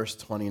 verse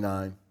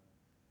 29.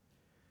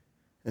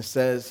 It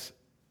says,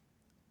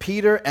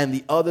 Peter and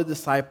the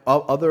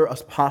other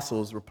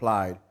apostles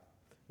replied,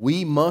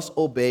 "We must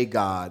obey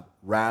God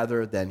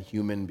rather than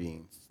human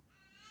beings,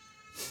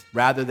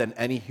 rather than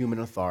any human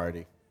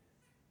authority."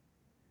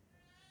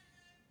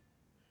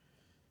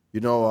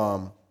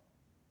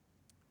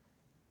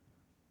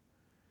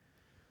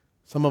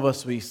 Some of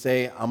us, we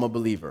say, I'm a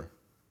believer.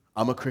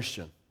 I'm a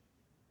Christian.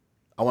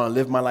 I want to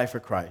live my life for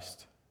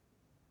Christ.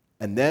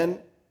 And then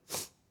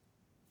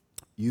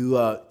you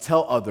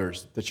tell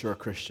others that you're a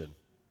Christian.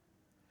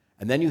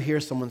 And then you hear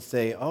someone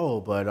say,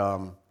 oh, but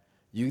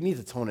you need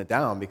to tone it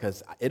down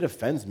because it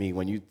offends me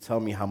when you tell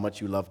me how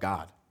much you love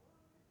God.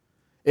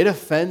 It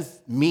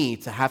offends me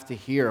to have to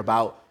hear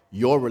about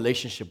your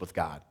relationship with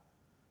God.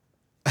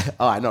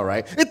 Oh, I know,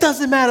 right? It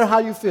doesn't matter how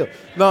you feel.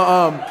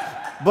 No,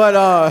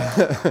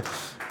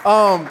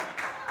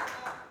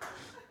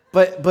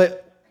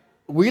 but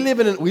we live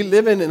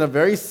in a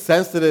very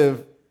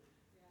sensitive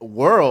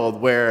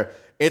world where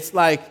it's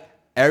like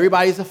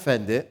everybody's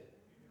offended,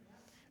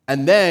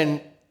 and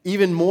then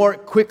even more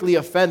quickly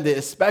offended,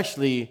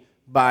 especially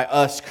by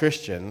us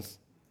Christians,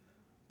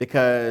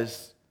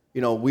 because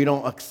we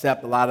don't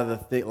accept a lot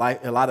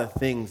of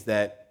things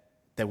that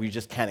we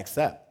just can't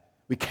accept.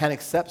 We can't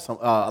accept a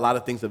lot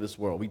of things of this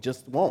world. We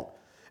just won't.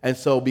 And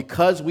so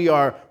because we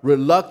are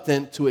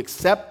reluctant to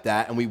accept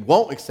that, and we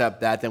won't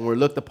accept that, then we're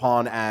looked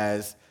upon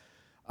as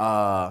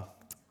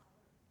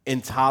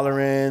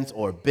intolerant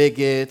or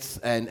bigots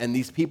and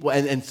these people.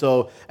 And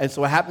so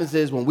what happens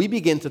is when we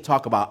begin to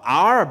talk about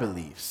our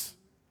beliefs,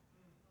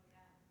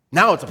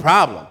 now it's a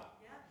problem.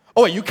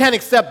 Oh, you can't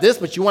accept this,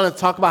 but you want to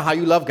talk about how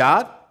you love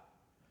God?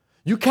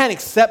 You can't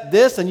accept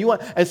this, and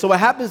so what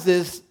happens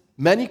is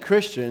many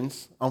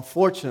Christians,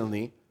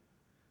 unfortunately,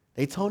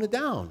 they tone it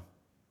down.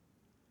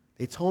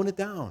 They tone it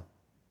down.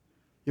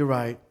 You're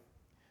right.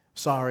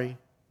 Sorry,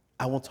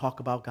 I won't talk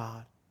about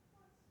God.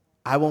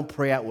 I won't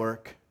pray at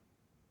work.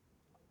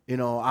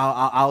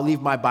 I'll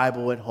leave my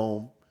Bible at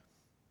home.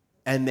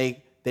 And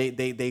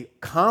they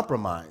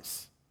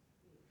compromise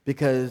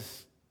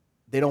because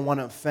they don't want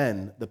to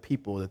offend the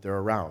people that they're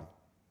around.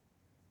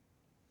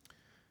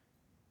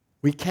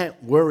 We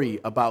can't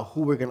worry about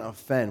who we're going to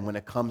offend when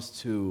it comes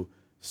to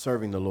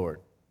serving the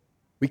Lord.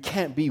 We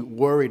can't be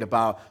worried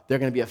about they're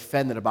going to be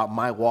offended about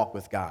my walk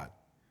with God.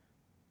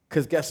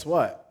 Because guess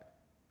what?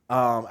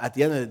 At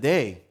the end of the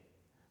day,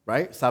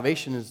 right,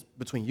 salvation is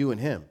between you and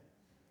him.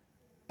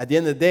 At the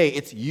end of the day,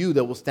 it's you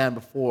that will stand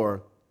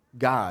before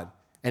God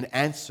and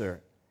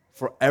answer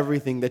for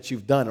everything that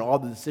you've done and all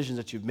the decisions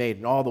that you've made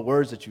and all the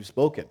words that you've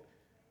spoken.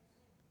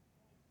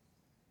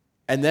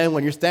 And then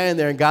when you're standing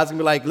there and God's going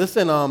to be like,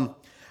 listen,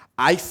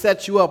 I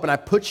set you up and I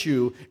put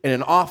you in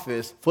an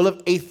office full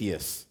of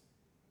atheists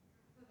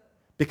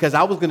because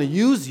I was going to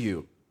use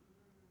you.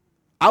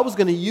 I was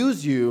going to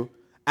use you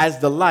as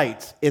the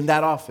light in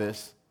that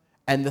office,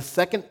 and the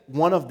second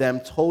one of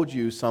them told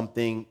you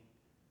something,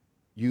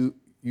 you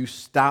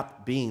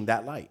stopped being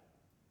that light.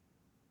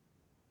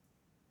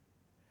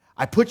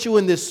 I put you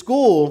in this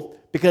school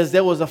because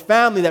there was a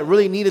family that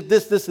really needed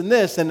this, this, and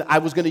this, and I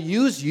was going to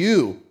use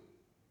you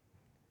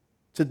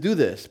to do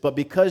this. But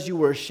because you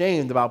were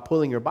ashamed about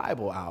pulling your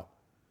Bible out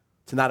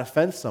to not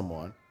offend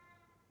someone,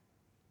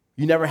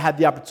 you never had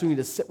the opportunity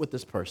to sit with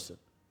this person.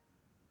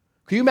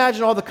 Can you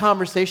imagine all the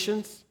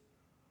conversations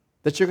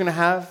that you're going to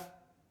have?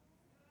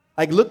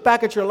 Like, look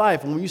back at your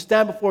life, and when you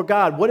stand before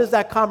God, what is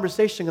that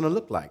conversation going to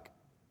look like?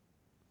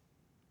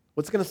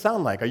 What's it going to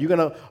sound like? Are you going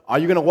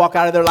to walk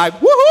out of there like,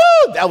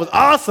 woohoo, that was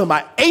awesome,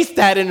 I aced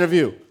that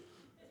interview?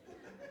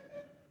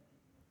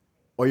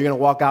 Or you're going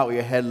to walk out with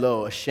your head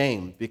low,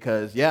 ashamed,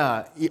 because,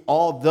 yeah,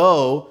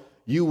 although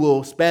you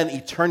will spend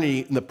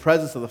eternity in the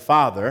presence of the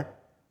Father,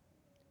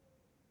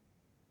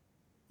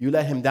 you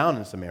let him down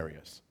in some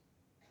areas.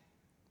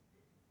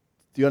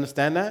 Do you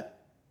understand that?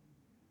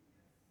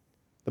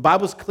 The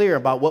Bible's clear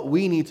about what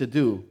we need to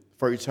do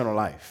for eternal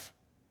life,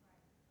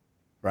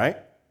 right?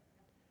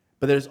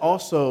 But there's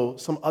also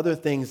some other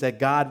things that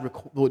God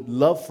would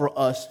love for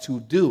us to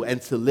do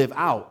and to live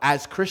out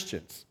as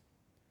Christians.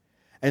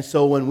 And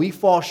so when we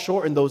fall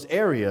short in those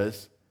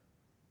areas,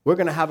 we're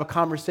going to have a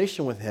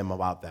conversation with him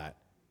about that.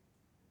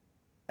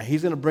 And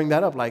he's going to bring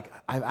that up, like,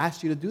 I've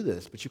asked you to do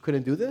this, but you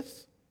couldn't do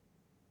this?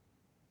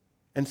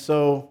 And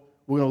so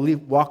we're going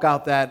to walk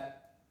out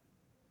that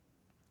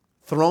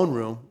throne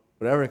room,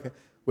 whatever,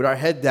 with our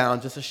head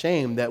down, just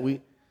ashamed that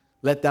we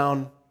let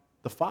down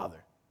the Father.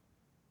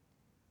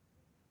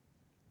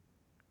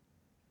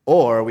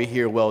 Or we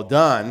hear, well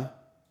done,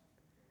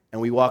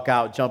 and we walk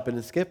out jumping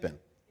and skipping.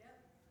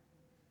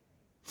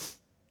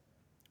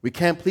 We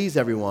can't please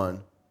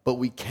everyone, but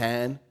we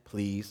can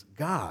please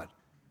God.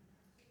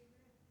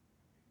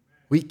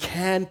 We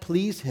can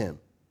please him.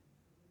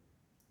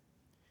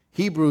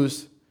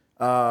 Hebrews,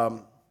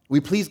 we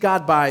please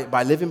God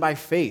by living by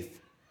faith.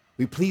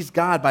 We please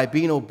God by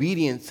being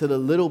obedient to the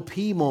little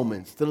p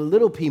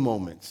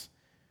moments,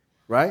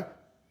 right?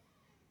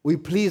 We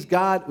please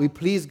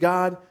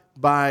God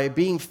by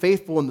being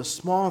faithful in the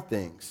small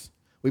things.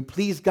 We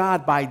please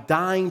God by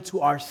dying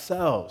to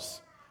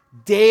ourselves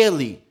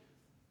daily.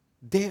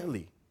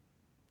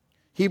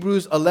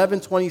 Hebrews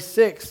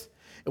 11:26,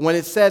 when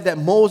it said that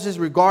Moses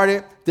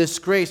regarded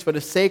disgrace for the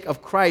sake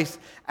of Christ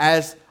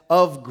as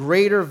of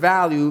greater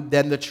value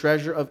than the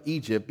treasure of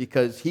Egypt,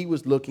 because he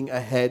was looking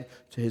ahead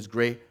to his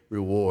great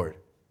reward.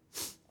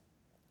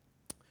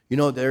 You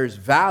know, there's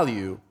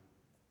value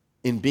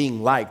in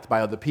being liked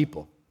by other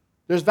people.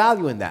 There's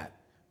value in that.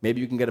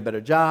 Maybe you can get a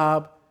better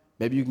job.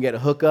 Maybe you can get a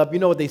hookup. You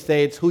know what they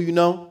say, it's who you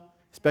know,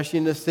 especially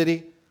in this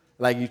city.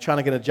 Like you're trying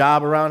to get a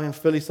job around in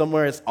Philly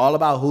somewhere, it's all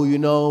about who you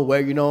know,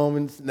 where you know them,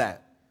 and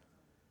that.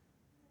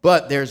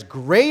 But there's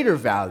greater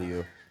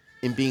value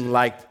in being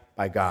liked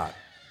by God.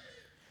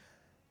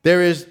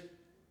 There is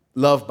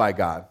love by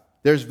God.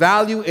 There's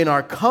value in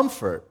our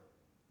comfort,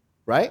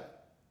 right?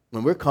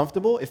 When we're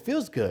comfortable, it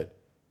feels good.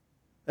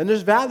 And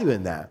there's value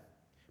in that.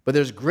 But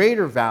there's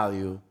greater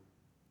value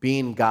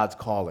being God's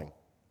calling.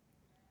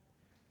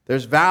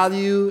 There's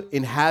value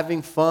in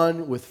having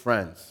fun with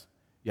friends.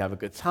 You have a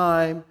good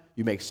time,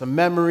 you make some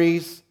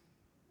memories,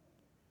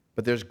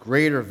 but there's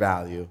greater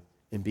value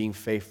in being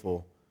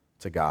faithful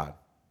to God.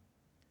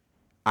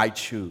 I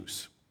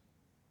choose.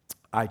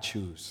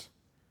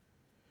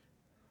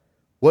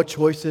 What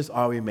choices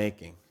are we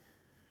making?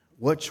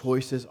 What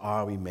choices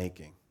are we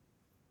making?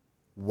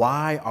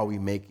 Why are we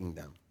making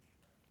them?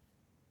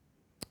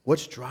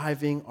 What's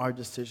driving our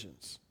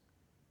decisions?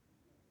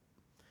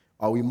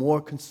 Are we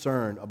more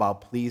concerned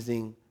about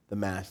pleasing the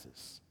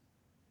masses?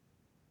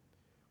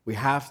 We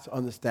have to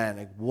understand,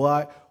 like,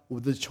 what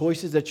the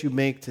choices that you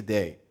make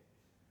today,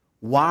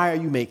 why are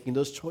you making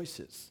those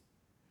choices?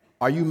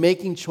 Are you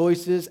making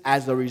choices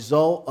as a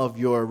result of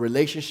your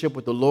relationship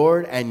with the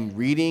Lord and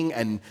reading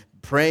and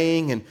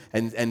praying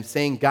and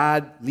saying,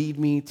 God, lead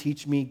me,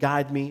 teach me,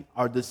 guide me?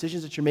 Are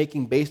decisions that you're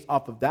making based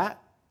off of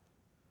that?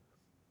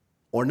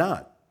 Or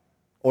not?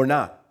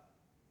 And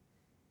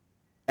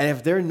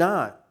if they're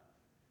not,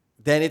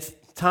 then it's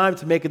time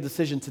to make a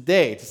decision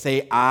today to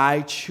say,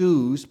 I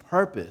choose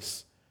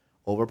purpose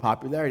over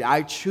popularity.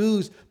 I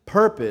choose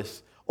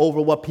purpose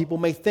over what people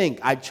may think.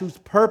 I choose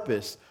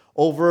purpose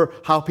over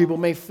how people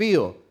may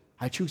feel.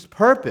 I choose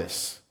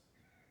purpose.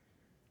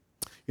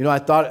 You know, I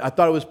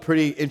thought it was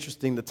pretty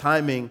interesting, the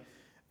timing,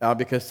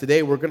 because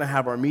today we're going to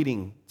have our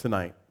meeting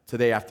tonight.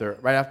 Right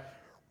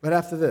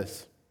after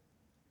this,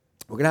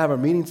 we're going to have our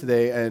meeting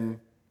today,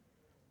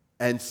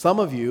 and some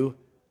of you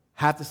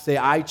have to say,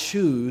 I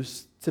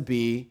choose to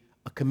be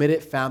a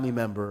committed family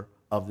member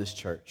of this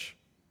church.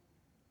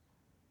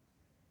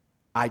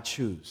 I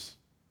choose.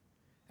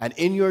 And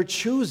in your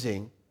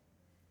choosing,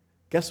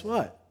 guess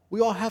what?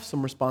 We all have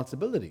some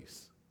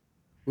responsibilities.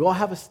 We all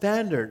have a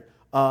standard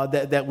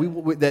that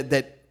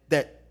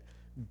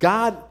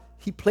God,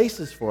 He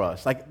places for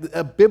us, like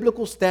a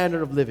biblical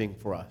standard of living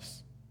for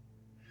us.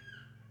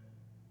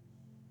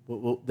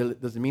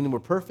 Does it mean we're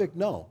perfect?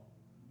 No.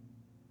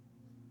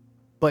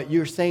 But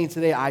you're saying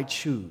today, I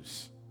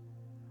choose.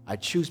 I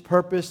choose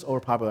purpose over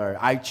popularity.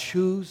 I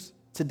choose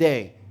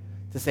today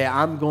to say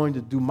I'm going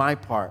to do my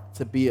part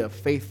to be a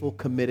faithful,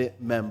 committed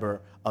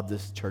member of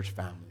this church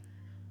family.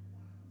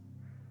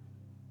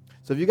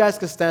 So if you guys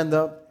could stand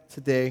up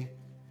today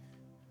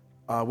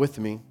with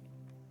me.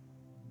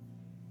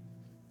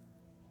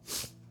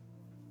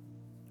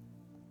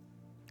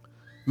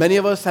 Many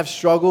of us have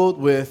struggled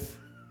with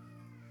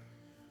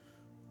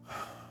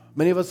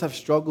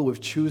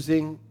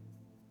choosing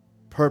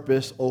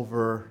purpose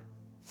over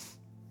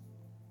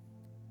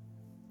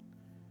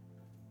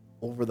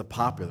the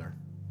popular,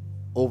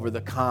 over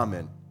the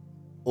common,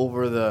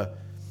 over the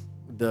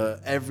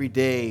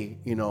everyday,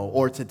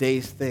 or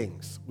today's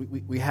things.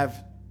 We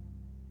have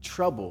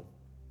trouble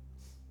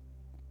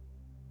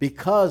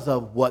because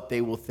of what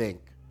they will think.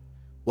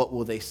 What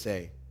will they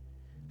say?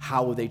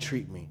 How will they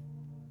treat me?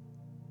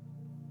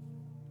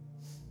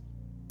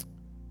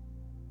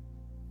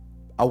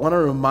 I want to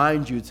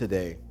remind you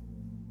today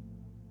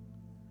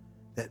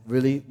that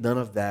really none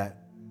of that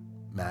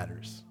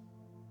matters.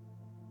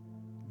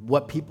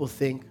 what people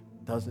think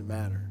doesn't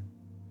matter.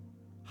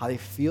 How they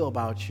feel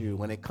about you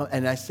when it comes,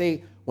 and I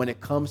say when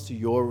it comes to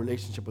your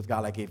relationship with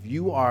God, like if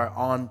you are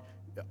on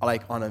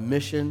a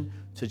mission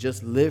to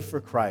just live for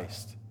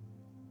Christ,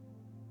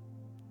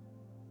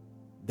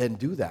 then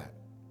do that.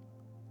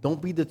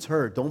 Don't be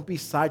deterred. Don't be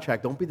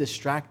sidetracked. Don't be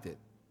distracted.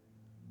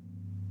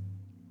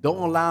 Don't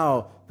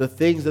allow the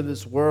things of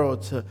this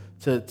world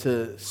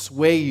to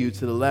sway you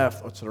to the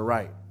left or to the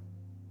right.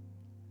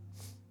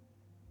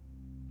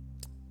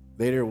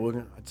 Later, we're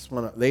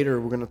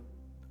gonna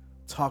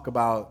talk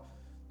about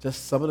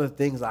just some of the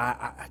things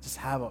I just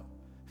have a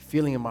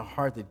feeling in my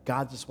heart that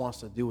God just wants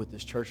to do with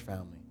this church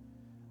family.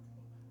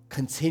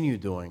 Continue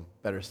doing,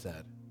 better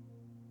said.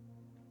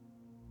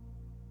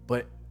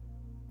 But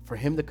for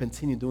him to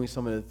continue doing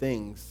some of the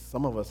things,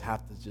 some of us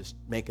have to just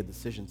make a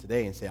decision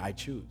today and say, I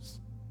choose.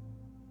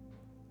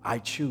 I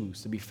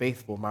choose to be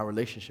faithful in my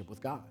relationship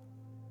with God.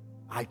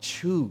 I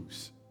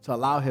choose to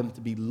allow him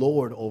to be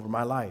Lord over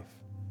my life.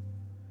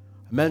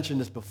 I mentioned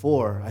this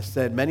before. I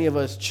said many of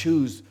us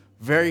choose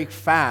very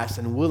fast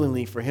and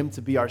willingly for him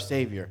to be our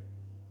Savior.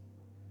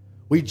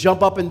 We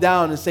jump up and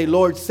down and say,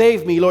 Lord,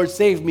 save me, Lord,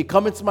 save me.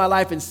 Come into my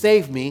life and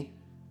save me.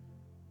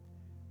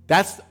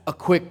 That's a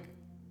quick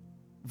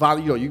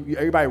value.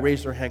 Everybody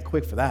raised their hand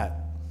quick for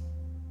that.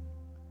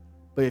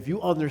 But if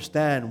you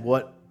understand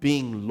what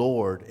being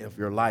Lord of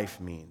your life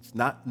means,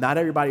 not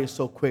everybody is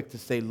so quick to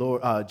say,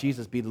 Lord,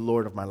 Jesus, be the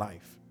Lord of my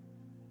life.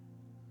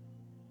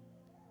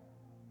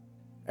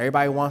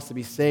 Everybody wants to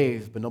be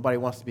saved, but nobody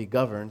wants to be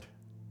governed.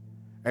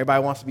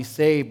 Everybody wants to be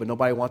saved, but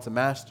nobody wants a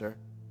master.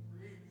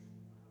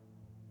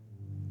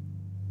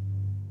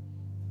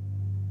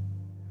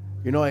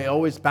 You know, it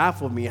always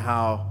baffled me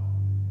how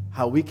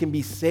we can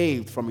be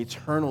saved from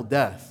eternal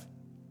death,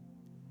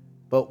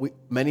 but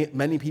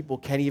many people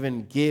can't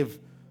even give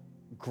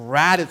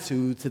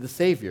gratitude to the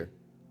Savior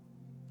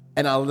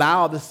and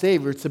allow the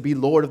Savior to be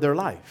Lord of their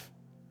life.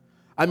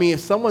 I mean,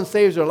 if someone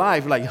saves your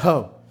life, you're like,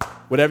 yo,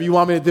 whatever you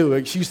want me to do,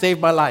 you saved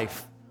my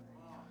life.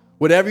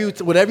 Whatever you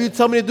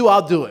tell me to do,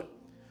 I'll do it.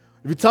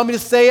 If you tell me to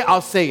say it,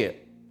 I'll say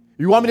it. If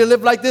you want me to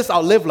live like this,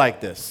 I'll live like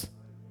this.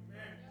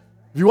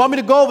 If you want me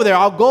to go over there,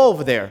 I'll go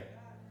over there.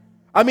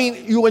 I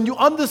mean, when you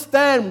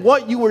understand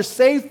what you were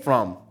saved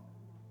from,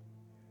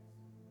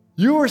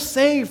 you were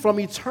saved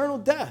from eternal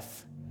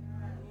death.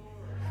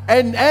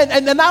 And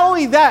not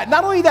only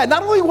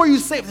were you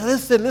saved,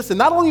 listen,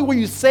 not only were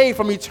you saved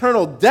from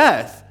eternal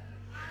death,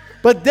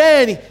 but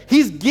then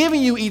he's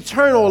giving you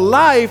eternal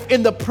life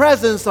in the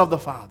presence of the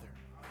Father.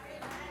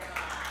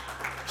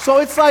 So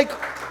it's like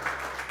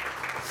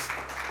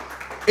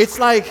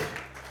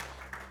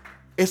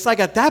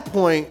at that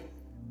point,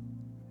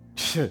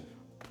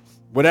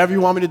 whatever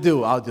you want me to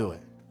do, I'll do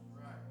it.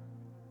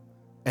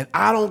 And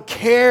I don't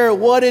care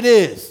what it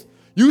is.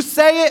 You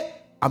say it,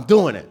 I'm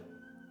doing it.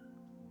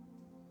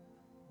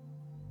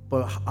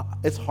 But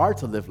it's hard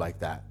to live like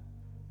that.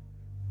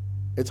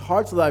 It's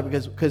hard to live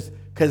because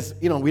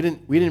you know, we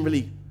didn't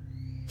really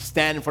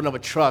stand in front of a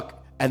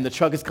truck and the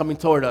truck is coming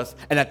toward us,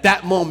 and at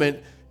that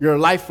moment your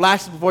life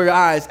flashes before your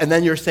eyes and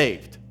then you're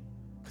saved.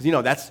 Because you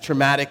know that's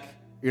traumatic,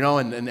 you know,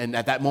 and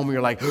at that moment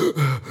you're like,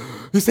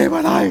 you saved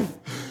my life.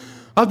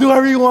 I'll do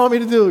whatever you want me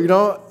to do, you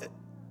know.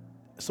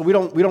 So we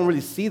don't really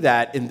see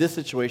that in this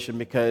situation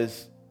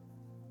because,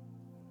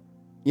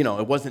 you know,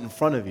 it wasn't in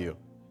front of you.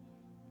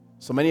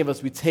 So many of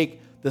us, we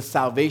take the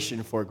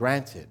salvation for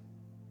granted.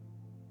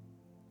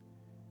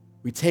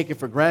 We take it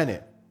for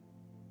granted.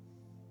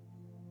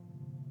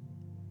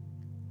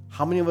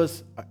 How many of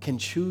us can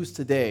choose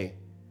today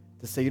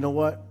to say, you know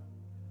what?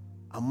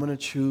 I'm going to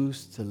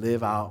choose to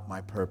live out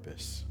my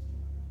purpose.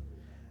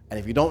 And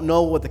if you don't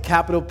know what the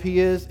capital P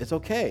is, it's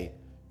okay.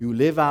 You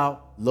live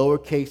out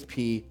lowercase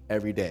p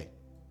every day.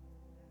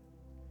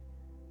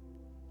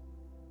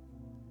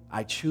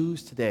 I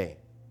choose today.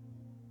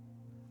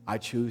 I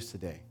choose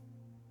today.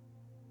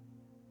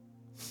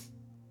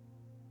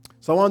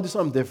 So I want to do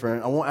something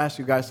different. I won't ask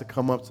you guys to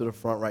come up to the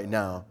front right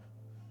now.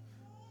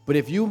 But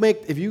if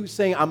you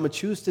saying I'm going to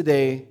choose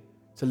today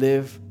to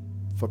live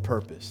for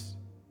purpose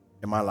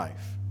in my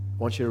life,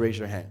 I want you to raise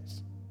your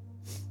hands.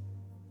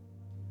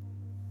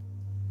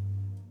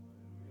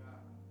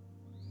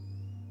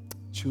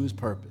 Choose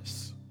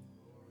purpose.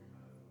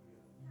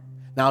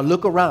 Now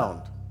look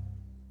around.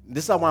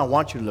 This is how I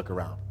want you to look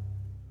around.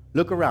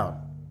 Look around.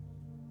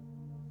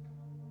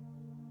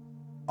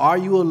 Are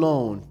you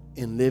alone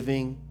in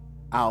living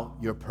out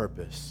your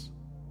purpose?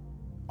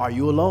 Are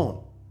you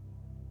alone?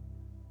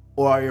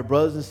 Or are your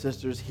brothers and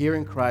sisters here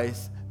in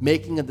Christ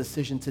making a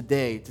decision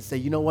today to say,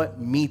 you know what,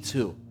 me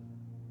too.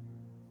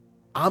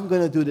 I'm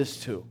going to do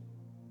this too.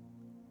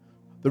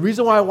 The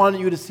reason why I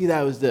wanted you to see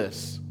that was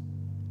this.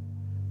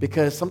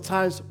 Because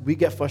sometimes we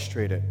get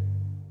frustrated.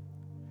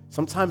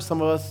 Sometimes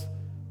some of us,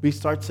 we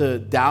start to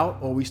doubt,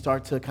 or we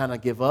start to kind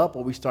of give up,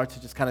 or we start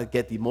to just kind of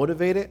get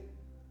demotivated.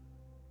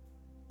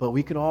 But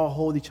we can all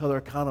hold each other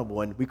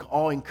accountable, and we can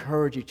all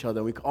encourage each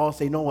other. We can all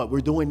say, you know what,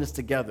 we're doing this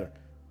together.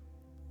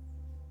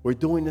 We're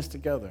doing this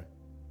together.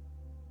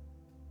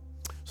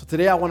 So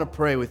today I want to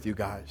pray with you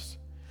guys.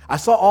 I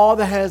saw all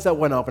the hands that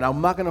went up, and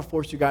I'm not going to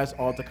force you guys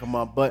all to come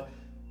up, but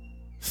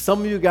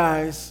some of you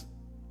guys,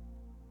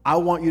 I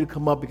want you to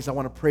come up because I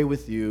want to pray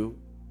with you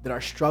that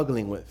are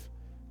struggling with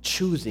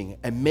choosing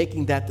and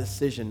making that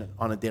decision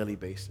on a daily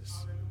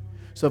basis.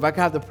 So if I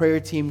could have the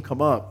prayer team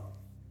come up,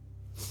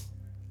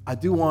 I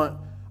do want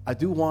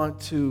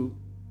to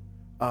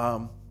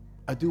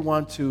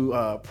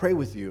pray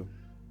with you.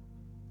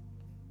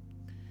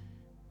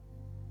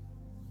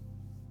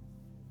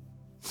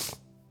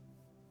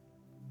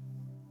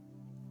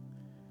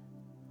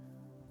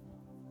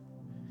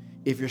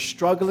 If you're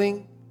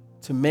struggling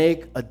to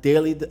make a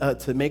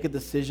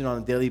decision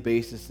on a daily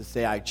basis to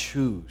say, I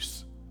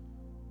choose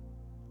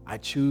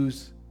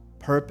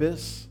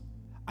purpose,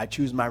 I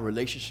choose my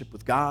relationship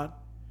with God,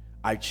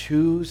 I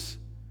choose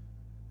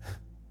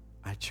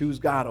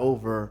God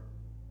over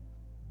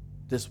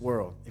this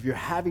world. If you're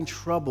having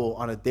trouble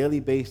on a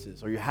daily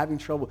basis, or you're having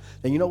trouble,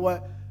 then you know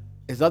what?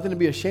 There's nothing to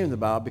be ashamed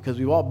about, because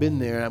we've all been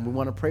there and we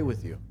want to pray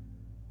with you.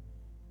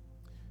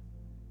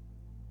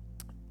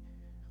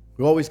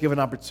 We always give an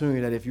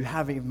opportunity that if you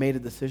haven't made a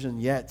decision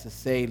yet to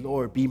say,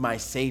 Lord, be my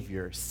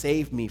Savior,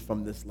 save me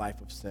from this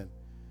life of sin,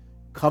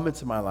 come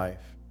into my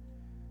life,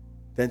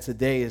 then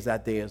today is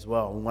that day as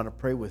well. We want to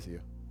pray with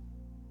you.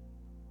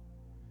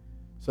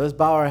 So let's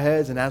bow our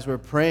heads, and as we're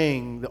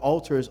praying, the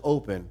altar is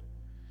open.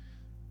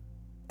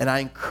 And I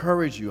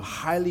encourage you,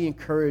 highly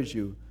encourage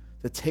you,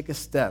 to take a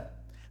step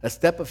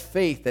of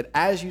faith, that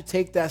as you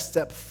take that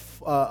step,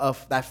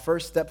 that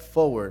first step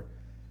forward,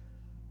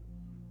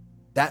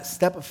 that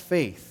step of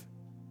faith,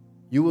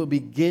 you will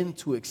begin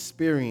to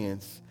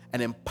experience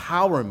an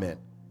empowerment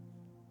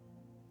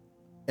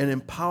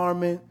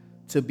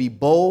to be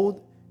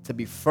bold, to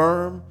be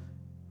firm,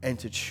 and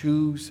to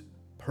choose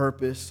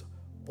purpose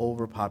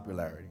over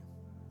popularity.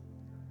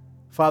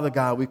 Father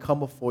God, we come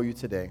before you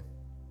today.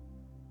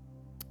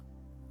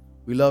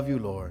 We love you,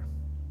 Lord.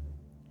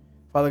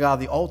 Father God,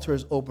 the altar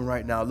is open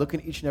right now. Look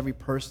at each and every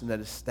person that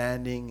is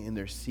standing in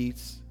their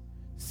seats,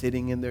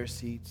 sitting in their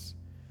seats.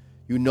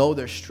 You know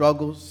their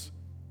struggles.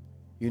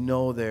 You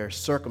know their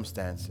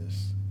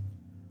circumstances.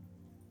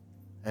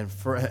 And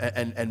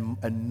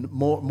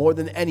more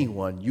than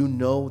anyone, you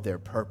know their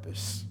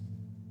purpose.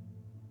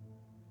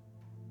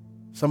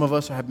 Some of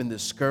us have been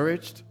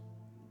discouraged.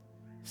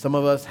 Some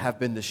of us have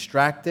been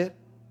distracted.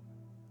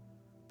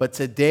 But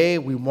today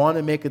we want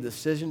to make a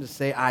decision to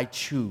say, I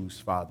choose,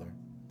 Father.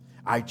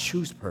 I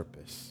choose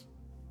purpose.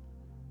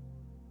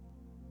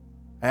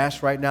 I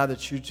ask right now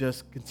that you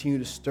just continue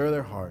to stir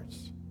their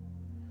hearts.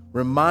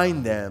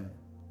 Remind them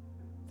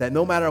that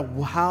no matter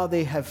how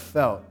they have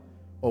felt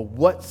or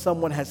what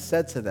someone has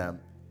said to them,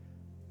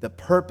 the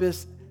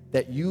purpose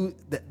that you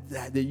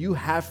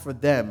have for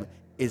them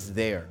is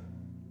there.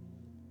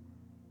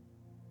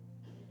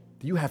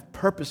 You have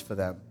purpose for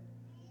them,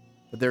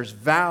 that there's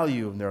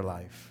value in their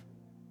life.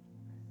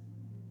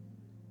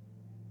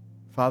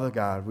 Father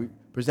God, we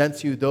present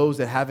to you those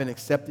that haven't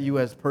accepted you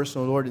as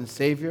personal Lord and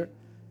Savior.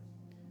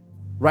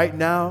 Right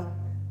now,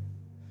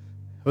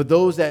 for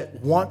those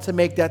that want to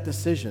make that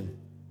decision,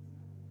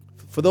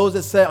 for those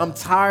that say, I'm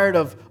tired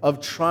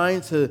of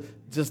trying to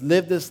just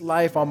live this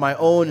life on my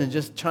own and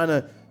just trying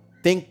to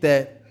think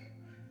that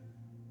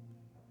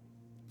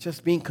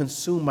just being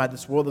consumed by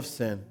this world of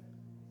sin,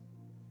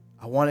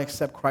 I want to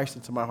accept Christ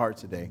into my heart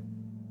today.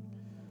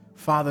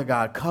 Father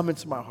God, come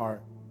into my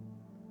heart.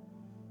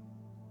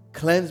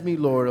 Cleanse me,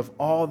 Lord, of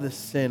all this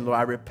sin. Lord,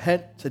 I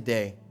repent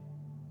today.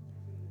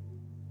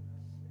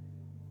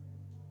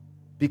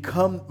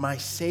 Become my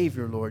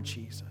Savior, Lord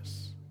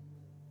Jesus.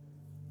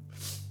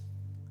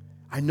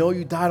 I know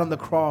you died on the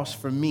cross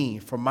for me,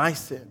 for my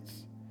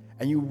sins,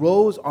 and you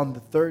rose on the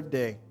third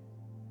day.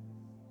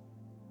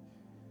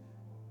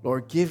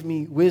 Lord, give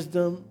me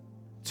wisdom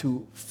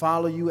to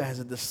follow you as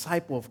a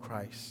disciple of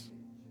Christ.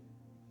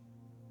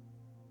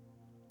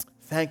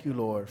 Thank you,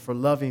 Lord, for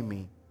loving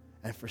me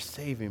and for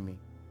saving me.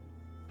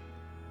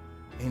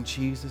 In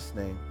Jesus'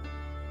 name,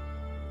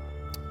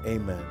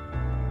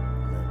 amen.